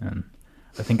art, and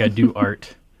I think I do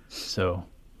art, so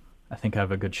I think I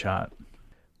have a good shot.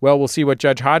 Well, we'll see what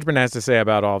Judge Hodgman has to say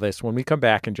about all this when we come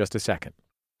back in just a second.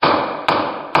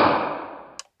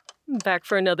 Back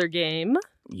for another game.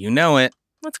 You know it.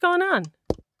 What's going on?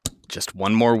 Just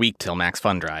one more week till Max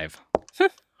Fun Drive.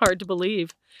 Hard to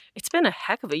believe. It's been a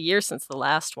heck of a year since the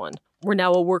last one. We're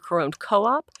now a worker-owned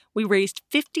co-op. We raised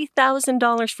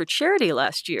 $50,000 for charity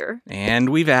last year. And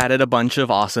we've added a bunch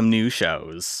of awesome new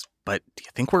shows. But do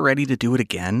you think we're ready to do it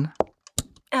again?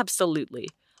 Absolutely.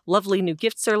 Lovely new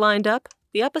gifts are lined up.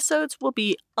 The episodes will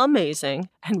be amazing.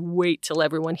 And wait till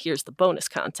everyone hears the bonus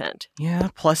content. Yeah,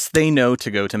 plus they know to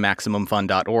go to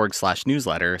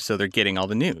MaximumFun.org/newsletter, so they're getting all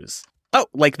the news. Oh,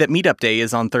 like that meetup day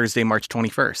is on Thursday, March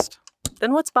 21st.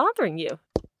 Then what's bothering you?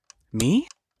 Me?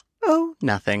 Oh,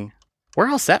 nothing. We're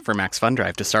all set for Max Fun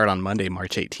Drive to start on Monday,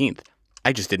 March 18th.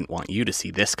 I just didn't want you to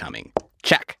see this coming.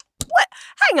 Check. What?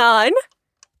 Hang on.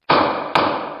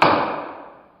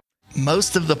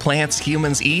 Most of the plants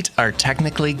humans eat are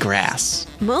technically grass.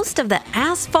 Most of the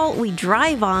asphalt we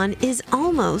drive on is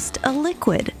almost a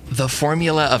liquid. The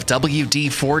formula of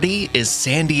WD-40 is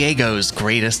San Diego's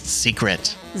greatest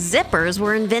secret. Zippers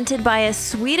were invented by a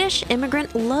Swedish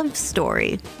immigrant love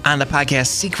story. On the podcast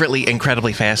Secretly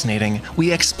Incredibly Fascinating,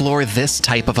 we explore this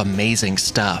type of amazing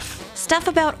stuff. Stuff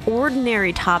about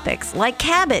ordinary topics like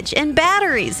cabbage and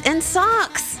batteries and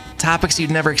socks. Topics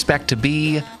you'd never expect to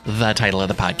be the title of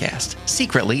the podcast.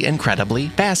 Secretly Incredibly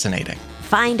Fascinating.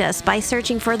 Find us by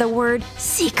searching for the word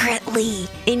secretly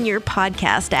in your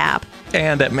podcast app.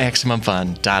 And at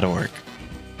MaximumFun.org.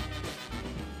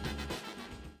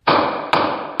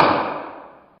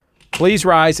 Please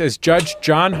rise as Judge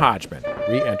John Hodgman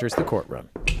re-enters the courtroom.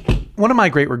 One of my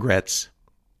great regrets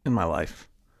in my life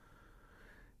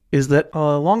is that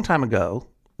a long time ago,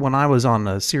 when I was on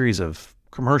a series of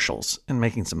commercials and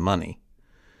making some money,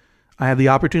 I had the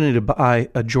opportunity to buy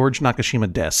a George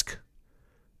Nakashima desk,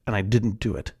 and I didn't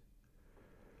do it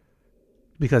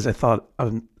because I thought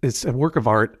it's a work of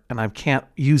art and I can't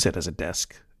use it as a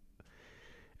desk.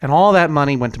 And all that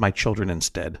money went to my children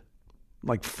instead,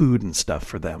 like food and stuff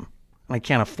for them. And I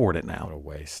can't afford it now. What a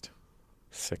waste.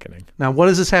 Sickening. Now, what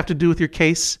does this have to do with your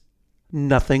case?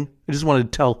 Nothing. I just wanted to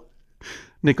tell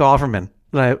Nick Offerman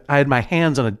that I had my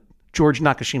hands on a George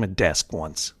Nakashima desk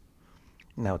once.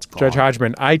 Now it's gone. Judge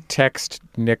Hodgman, I text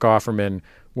Nick Offerman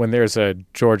when there's a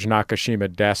George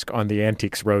Nakashima desk on the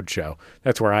Antiques Roadshow.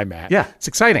 That's where I'm at. Yeah, it's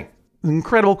exciting. An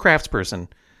incredible craftsperson.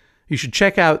 You should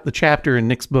check out the chapter in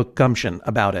Nick's book, Gumption,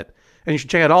 about it. And you should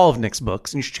check out all of Nick's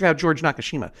books. And you should check out George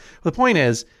Nakashima. The point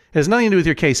is, it has nothing to do with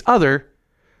your case other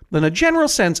than a general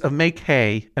sense of make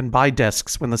hay and buy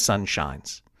desks when the sun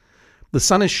shines. The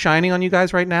sun is shining on you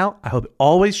guys right now. I hope it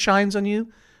always shines on you.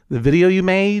 The video you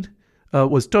made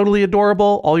was totally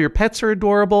adorable. All your pets are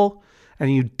adorable.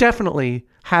 And you definitely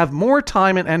have more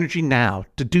time and energy now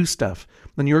to do stuff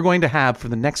than you're going to have for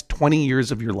the next 20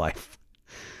 years of your life.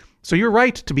 So you're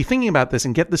right to be thinking about this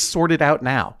and get this sorted out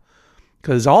now,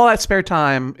 because all that spare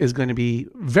time is going to be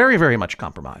very, very much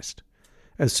compromised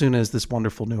as soon as this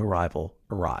wonderful new arrival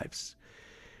arrives.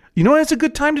 You know what it's a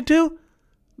good time to do?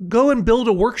 Go and build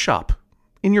a workshop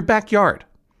in your backyard.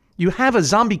 You have a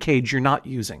zombie cage you're not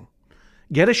using.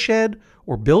 Get a shed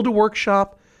or build a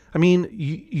workshop. I mean,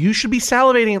 you should be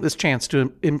salivating at this chance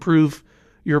to improve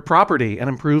your property and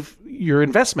improve your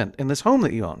investment in this home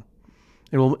that you own.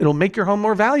 It'll make your home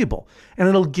more valuable, and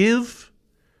it'll give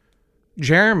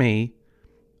Jeremy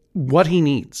what he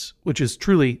needs, which is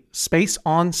truly space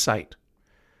on site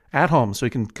at home so he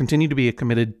can continue to be a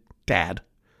committed dad,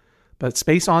 but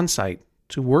space on site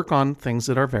to work on things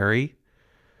that are very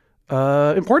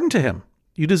important to him.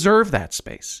 You deserve that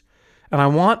space. And I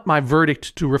want my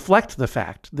verdict to reflect the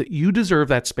fact that you deserve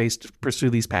that space to pursue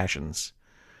these passions.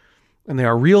 And they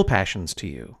are real passions to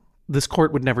you. This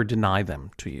court would never deny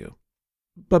them to you.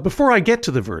 But before I get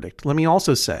to the verdict, let me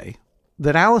also say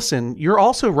that, Allison, you're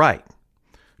also right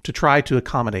to try to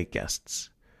accommodate guests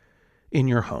in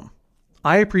your home.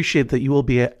 I appreciate that you will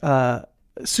be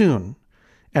soon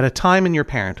at a time in your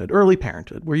parenthood, early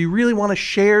parenthood, where you really want to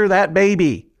share that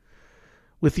baby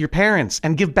with your parents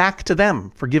and give back to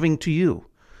them for giving to you,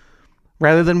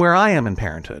 rather than where I am in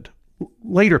parenthood,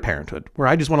 later parenthood, where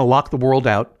I just want to lock the world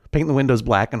out, paint the windows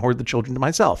black, and hoard the children to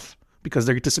myself because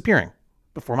they're disappearing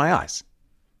before my eyes.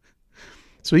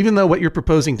 So even though what you're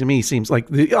proposing to me seems like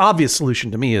the obvious solution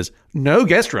to me is no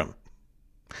guest room,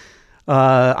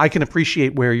 I can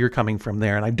appreciate where you're coming from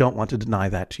there, and I don't want to deny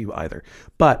that to you either.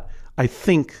 But I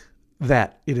think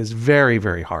that it is very,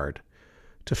 very hard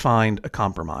to find a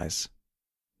compromise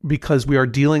because we are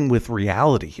dealing with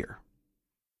reality here.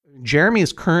 Jeremy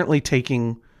is currently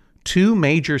taking 2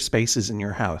 major spaces in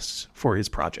your house for his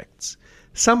projects.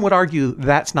 Some would argue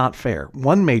that's not fair.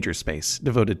 1 major space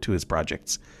devoted to his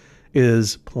projects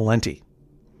is plenty.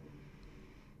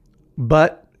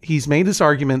 But he's made this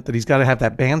argument that he's got to have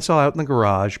that bandsaw out in the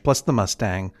garage, plus the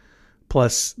Mustang,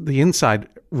 plus the inside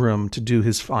room to do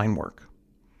his fine work.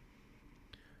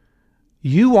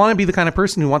 You want to be the kind of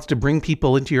person who wants to bring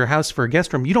people into your house for a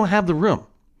guest room. You don't have the room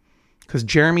because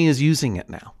Jeremy is using it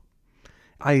now.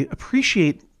 I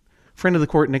appreciate friend of the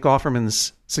court Nick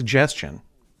Offerman's suggestion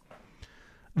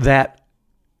that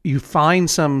you find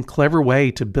some clever way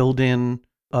to build in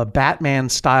a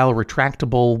Batman-style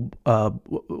retractable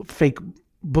fake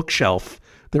bookshelf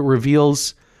that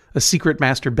reveals a secret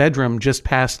master bedroom just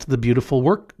past the beautiful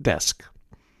work desk.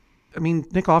 I mean,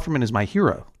 Nick Offerman is my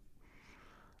hero.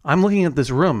 I'm looking at this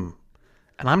room,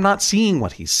 and I'm not seeing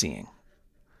what he's seeing.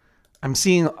 I'm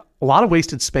seeing a lot of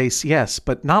wasted space, yes,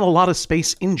 but not a lot of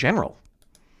space in general.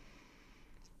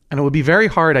 And it would be very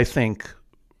hard, I think,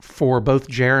 for both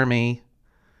Jeremy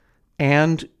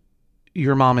and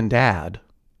your mom and dad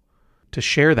to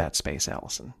share that space,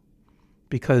 Allison,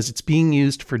 because it's being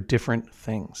used for different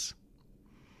things.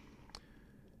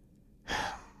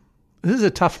 This is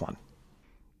a tough one.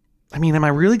 I mean, am I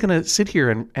really going to sit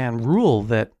here and rule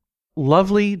that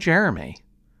lovely Jeremy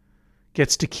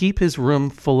gets to keep his room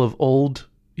full of old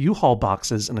U-Haul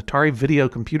boxes and Atari Video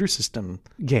Computer System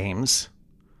games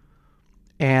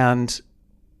and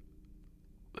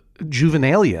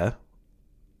juvenilia,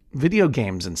 video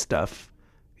games and stuff?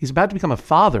 He's about to become a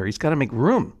father. He's got to make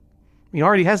room. He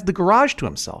already has the garage to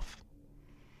himself.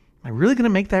 Am I really going to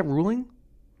make that ruling?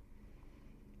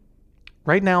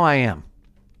 Right now I am.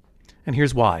 And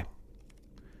here's why.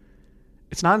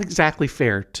 It's not exactly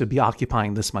fair to be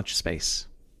occupying this much space.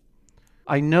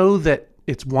 I know that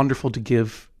it's wonderful to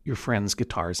give your friends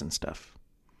guitars and stuff.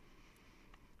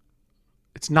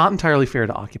 It's not entirely fair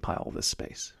to occupy all this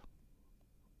space.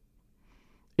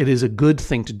 It is a good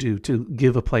thing to do to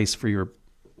give a place for your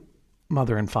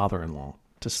mother and father-in-law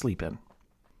to sleep in.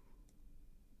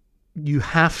 You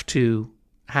have to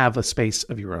have a space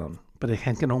of your own, but it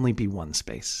can only be one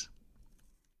space.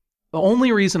 The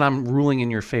only reason I'm ruling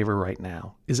in your favor right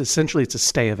now is essentially it's a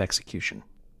stay of execution.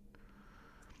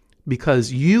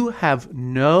 Because you have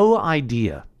no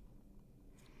idea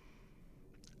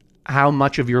how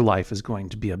much of your life is going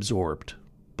to be absorbed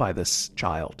by this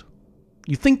child.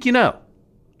 You think you know,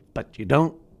 but you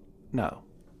don't know.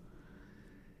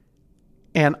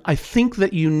 And I think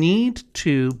that you need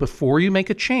to, before you make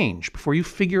a change, before you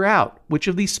figure out which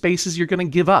of these spaces you're going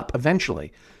to give up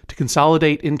eventually to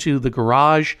consolidate into the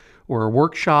garage or a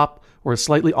workshop or a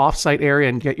slightly off-site area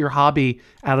and get your hobby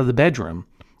out of the bedroom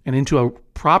and into a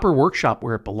proper workshop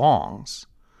where it belongs,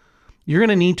 you're going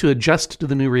to need to adjust to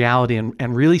the new reality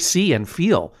and really see and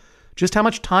feel just how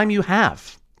much time you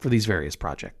have for these various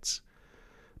projects.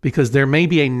 Because there may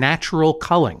be a natural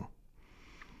culling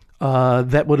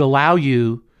that would allow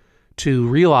you to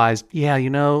realize, yeah, you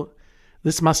know,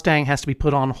 this Mustang has to be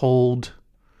put on hold,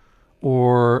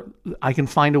 or I can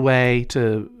find a way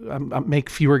to make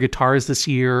fewer guitars this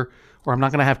year, or I'm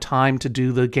not going to have time to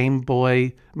do the Game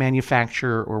Boy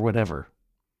manufacture or whatever.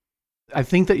 I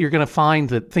think that you're going to find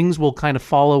that things will kind of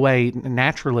fall away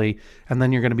naturally, and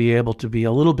then you're going to be able to be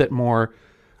a little bit more,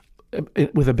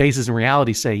 with a basis in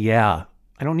reality, say, yeah,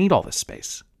 I don't need all this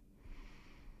space.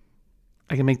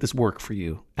 I can make this work for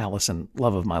you, Allison,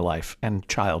 love of my life, and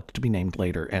child to be named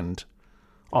later, and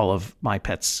all of my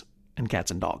pets and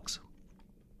cats and dogs.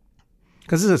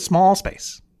 Because it's a small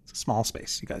space. It's a small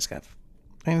space you guys have.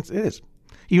 And it is.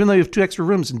 Even though you have 2 extra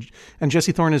rooms and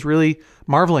Jesse Thorne is really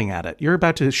marveling at it, you're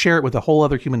about to share it with a whole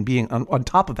other human being on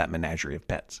top of that menagerie of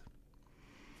pets.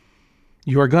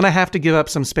 You are going to have to give up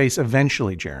some space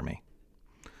eventually, Jeremy.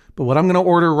 But what I'm going to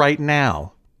order right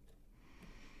now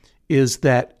is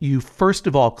that you first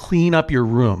of all clean up your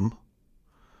room.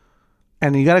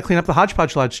 And you got to clean up the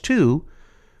Hodgepodge Lodge too,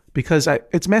 because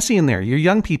it's messy in there. You're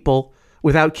young people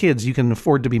without kids. You can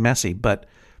afford to be messy, but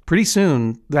pretty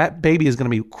soon that baby is going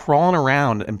to be crawling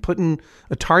around and putting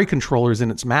Atari controllers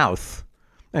in its mouth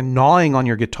and gnawing on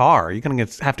your guitar. You're going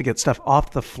to have to get stuff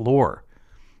off the floor.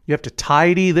 You have to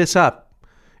tidy this up.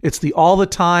 It's the all the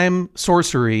time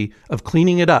sorcery of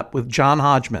cleaning it up with John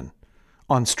Hodgman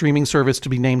on streaming service to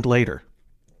be named later.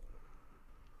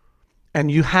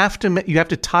 And you have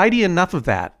to tidy enough of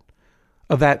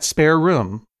that spare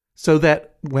room so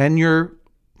that when your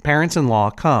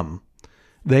parents-in-law come,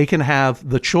 they can have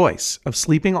the choice of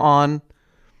sleeping on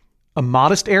a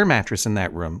modest air mattress in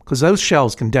that room, because those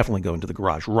shelves can definitely go into the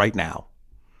garage right now.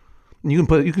 And you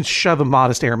can shove a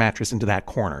modest air mattress into that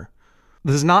corner.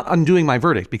 This is not undoing my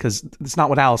verdict, because it's not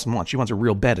what Allison wants. She wants a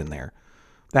real bed in there.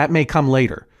 That may come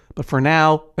later. But for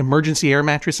now, emergency air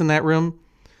mattress in that room.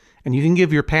 And you can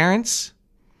give your parents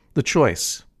the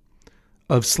choice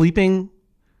of sleeping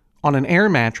on an air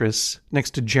mattress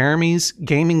next to Jeremy's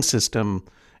gaming system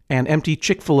and empty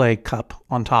Chick-fil-A cup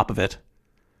on top of it,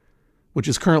 which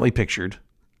is currently pictured,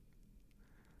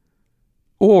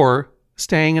 or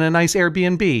staying in a nice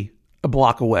Airbnb a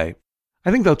block away.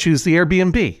 I think they'll choose the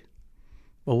Airbnb.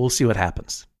 Well, we'll see what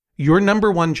happens. Your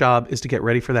number one job is to get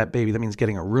ready for that baby. That means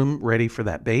getting a room ready for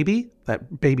that baby.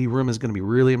 That baby room is going to be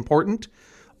really important.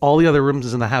 All the other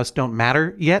rooms in the house don't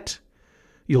matter yet.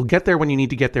 You'll get there when you need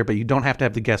to get there, but you don't have to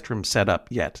have the guest room set up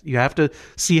yet. You have to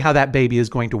see how that baby is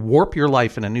going to warp your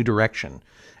life in a new direction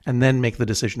and then make the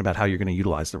decision about how you're going to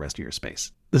utilize the rest of your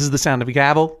space. This is the sound of a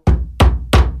gavel.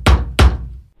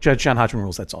 Judge John Hodgman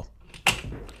rules, that's all.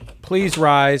 Please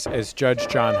rise as Judge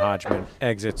John Hodgman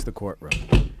exits the courtroom.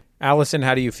 Allison,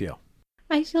 how do you feel?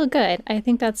 I feel good. I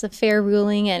think that's a fair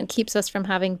ruling and keeps us from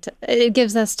having to, it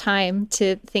gives us time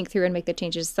to think through and make the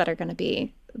changes that are going to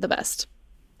be the best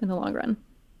in the long run.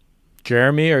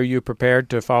 Jeremy, are you prepared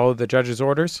to follow the judge's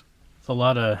orders? It's a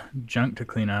lot of junk to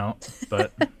clean out,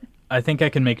 but I think I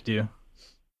can make do.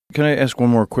 Can I ask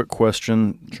one more quick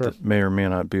question Sure. that may or may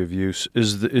not be of use?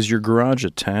 Is your garage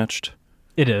attached?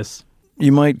 It is.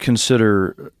 You might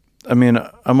consider, I mean,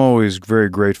 I'm always very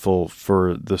grateful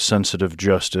for the sensitive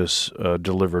justice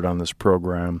delivered on this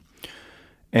program.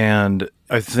 And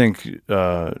I think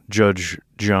Judge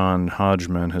John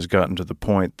Hodgman has gotten to the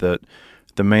point that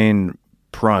the main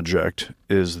project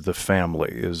is the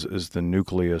family, is the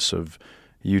nucleus of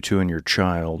you two and your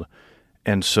child.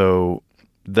 And so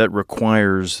that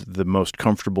requires the most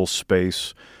comfortable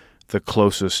space, the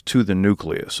closest to the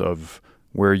nucleus of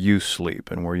where you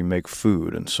sleep and where you make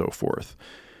food and so forth.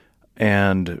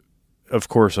 And of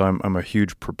course, I'm a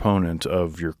huge proponent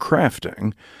of your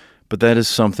crafting, but that is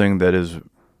something that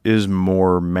is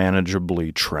more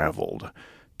manageably traveled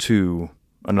to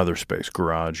another space,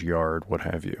 garage, yard, what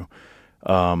have you.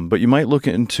 But you might look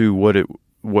into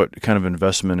what kind of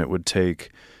investment it would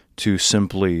take to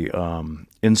simply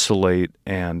insulate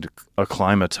and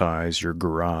acclimatize your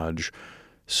garage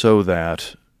so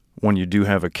that when you do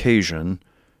have occasion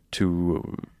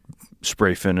to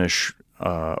spray finish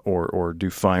or do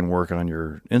fine work on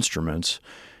your instruments,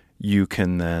 you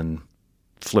can then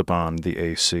flip on the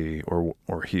AC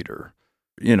or heater.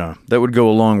 You know, that would go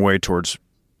a long way towards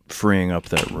freeing up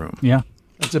that room. Yeah.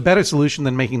 It's a better solution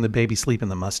than making the baby sleep in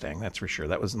the Mustang, that's for sure.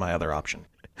 That was my other option.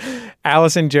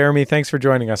 Allison, Jeremy, thanks for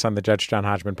joining us on the Judge John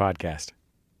Hodgman podcast.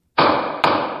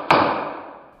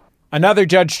 Another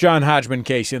Judge John Hodgman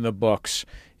case in the books.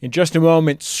 In just a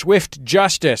moment, swift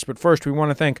justice. But first, we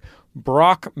want to thank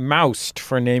Brock Moust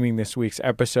for naming this week's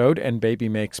episode and Baby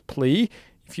Makes Plea.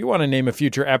 If you want to name a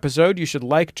future episode, you should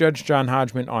like Judge John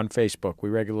Hodgman on Facebook. We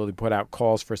regularly put out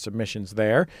calls for submissions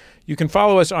there. You can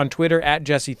follow us on Twitter at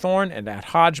Jesse Thorne and at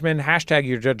Hodgman. Hashtag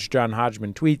your Judge John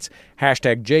Hodgman tweets.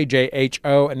 Hashtag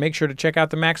JJHO. And make sure to check out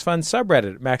the Max Fun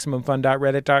subreddit at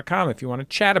MaximumFun.reddit.com if you want to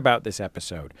chat about this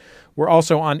episode. We're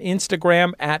also on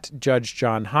Instagram at Judge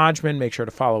John Hodgman. Make sure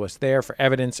to follow us there for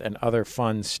evidence and other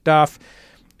fun stuff.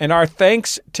 And our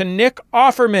thanks to Nick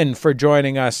Offerman for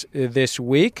joining us this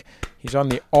week. He's on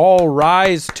the All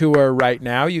Rise tour right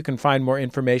now. You can find more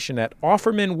information at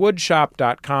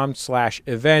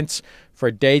offermanwoodshop.com/events for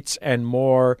dates and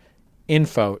more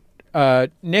info.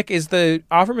 Nick, is the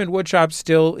Offerman Woodshop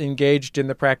still engaged in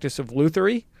the practice of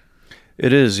luthery?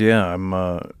 It is, yeah.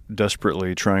 I'm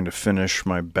desperately trying to finish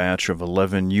my batch of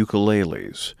 11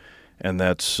 ukuleles, and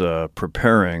that's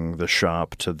preparing the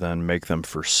shop to then make them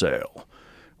for sale,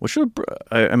 which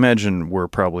I imagine we're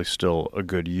probably still a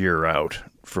good year out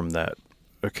from that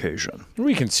occasion.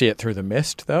 We can see it through the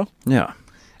mist, though. Yeah.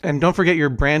 And don't forget your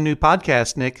brand new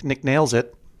podcast, Nick. Nick nails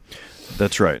it.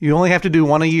 That's right. You only have to do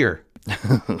one a year.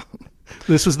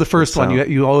 This was the first one.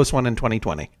 You owe us one in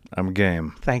 2020. I'm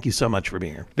game. Thank you so much for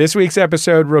being here. This week's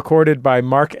episode recorded by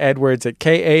Mark Edwards at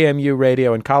KAMU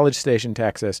Radio in College Station,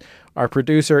 Texas. Our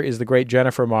producer is the great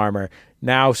Jennifer Marmer.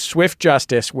 Now, Swift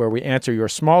Justice, where we answer your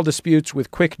small disputes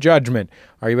with quick judgment.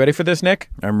 Are you ready for this,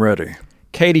 Nick? I'm ready.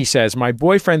 Katie says, my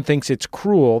boyfriend thinks it's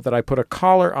cruel that I put a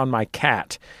collar on my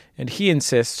cat, and he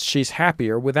insists she's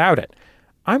happier without it.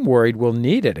 I'm worried we'll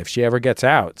need it if she ever gets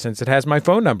out, since it has my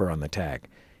phone number on the tag.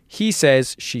 He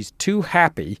says she's too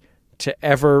happy to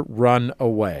ever run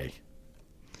away.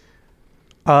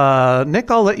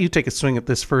 Nick, I'll let you take a swing at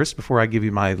this first before I give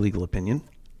you my legal opinion.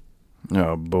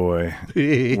 Oh, boy.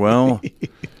 Well,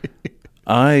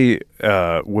 I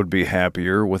would be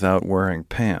happier without wearing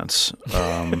pants.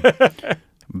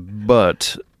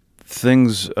 But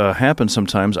things happen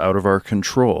sometimes out of our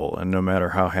control, and no matter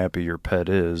how happy your pet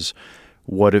is,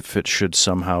 what if it should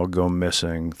somehow go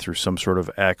missing through some sort of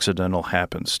accidental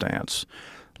happenstance,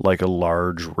 like a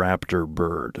large raptor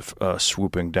bird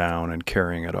swooping down and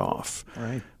carrying it off?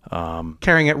 Right.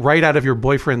 Carrying it right out of your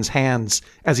boyfriend's hands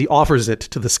as he offers it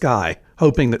to the sky,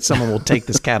 hoping that someone will take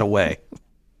this cat away.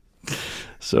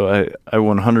 So I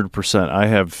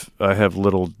 100%. I have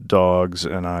little dogs,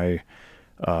 and I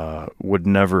would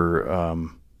never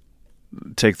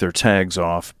take their tags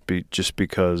off just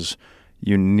because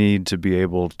you need to be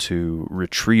able to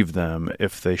retrieve them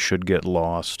if they should get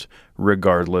lost,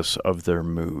 regardless of their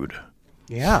mood.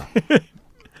 Yeah.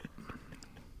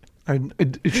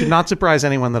 It should not surprise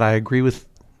anyone that I agree with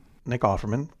Nick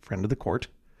Offerman, friend of the court.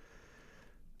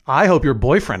 I hope your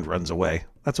boyfriend runs away.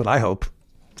 That's what I hope.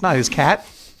 It's not his cat.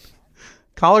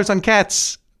 Collars on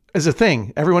cats is a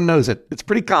thing. Everyone knows it. It's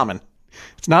pretty common.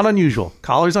 It's not unusual.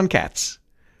 Collars on cats.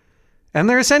 And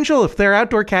they're essential if they're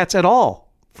outdoor cats at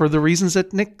all, for the reasons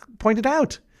that Nick pointed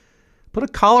out. Put a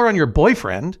collar on your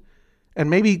boyfriend and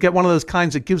maybe get one of those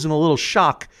kinds that gives him a little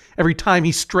shock every time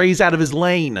he strays out of his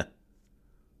lane.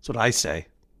 That's what I say.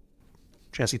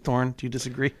 Jesse Thorne, do you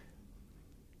disagree?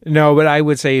 No, but I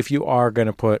would say if you are going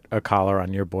to put a collar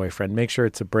on your boyfriend, make sure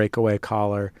it's a breakaway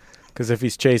collar, because if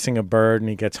he's chasing a bird and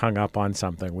he gets hung up on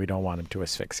something, we don't want him to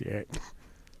asphyxiate.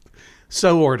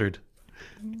 So ordered.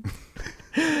 Nick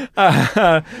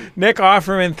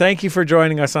Offerman, thank you for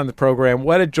joining us on the program.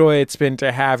 What a joy it's been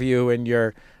to have you in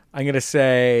your, I'm going to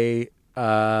say,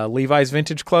 Levi's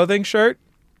vintage clothing shirt.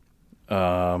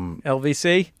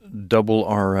 LVC? Double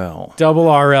RL.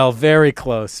 Double RL. Very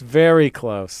close. Very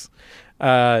close.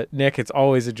 Nick, it's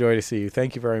always a joy to see you.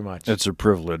 Thank you very much. It's a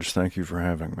privilege. Thank you for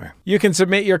having me. You can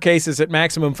submit your cases at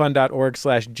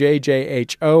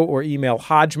MaximumFun.org/JJHO or email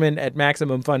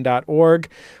Hodgman@MaximumFun.org.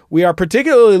 We are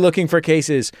particularly looking for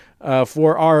cases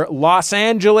for our Los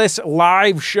Angeles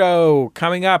live show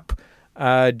coming up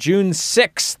June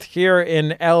 6th here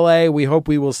in LA. We hope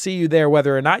we will see you there,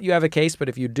 whether or not you have a case. But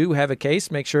if you do have a case,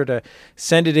 make sure to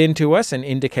send it in to us and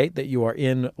indicate that you are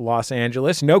in Los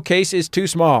Angeles. No case is too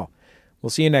small. We'll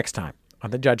see you next time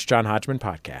on the Judge John Hodgman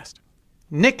podcast.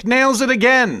 Nick nails it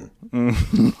again.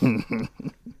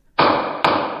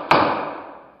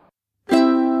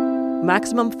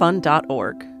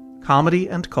 MaximumFun.org. Comedy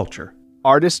and culture.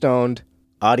 Artist owned,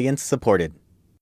 audience supported.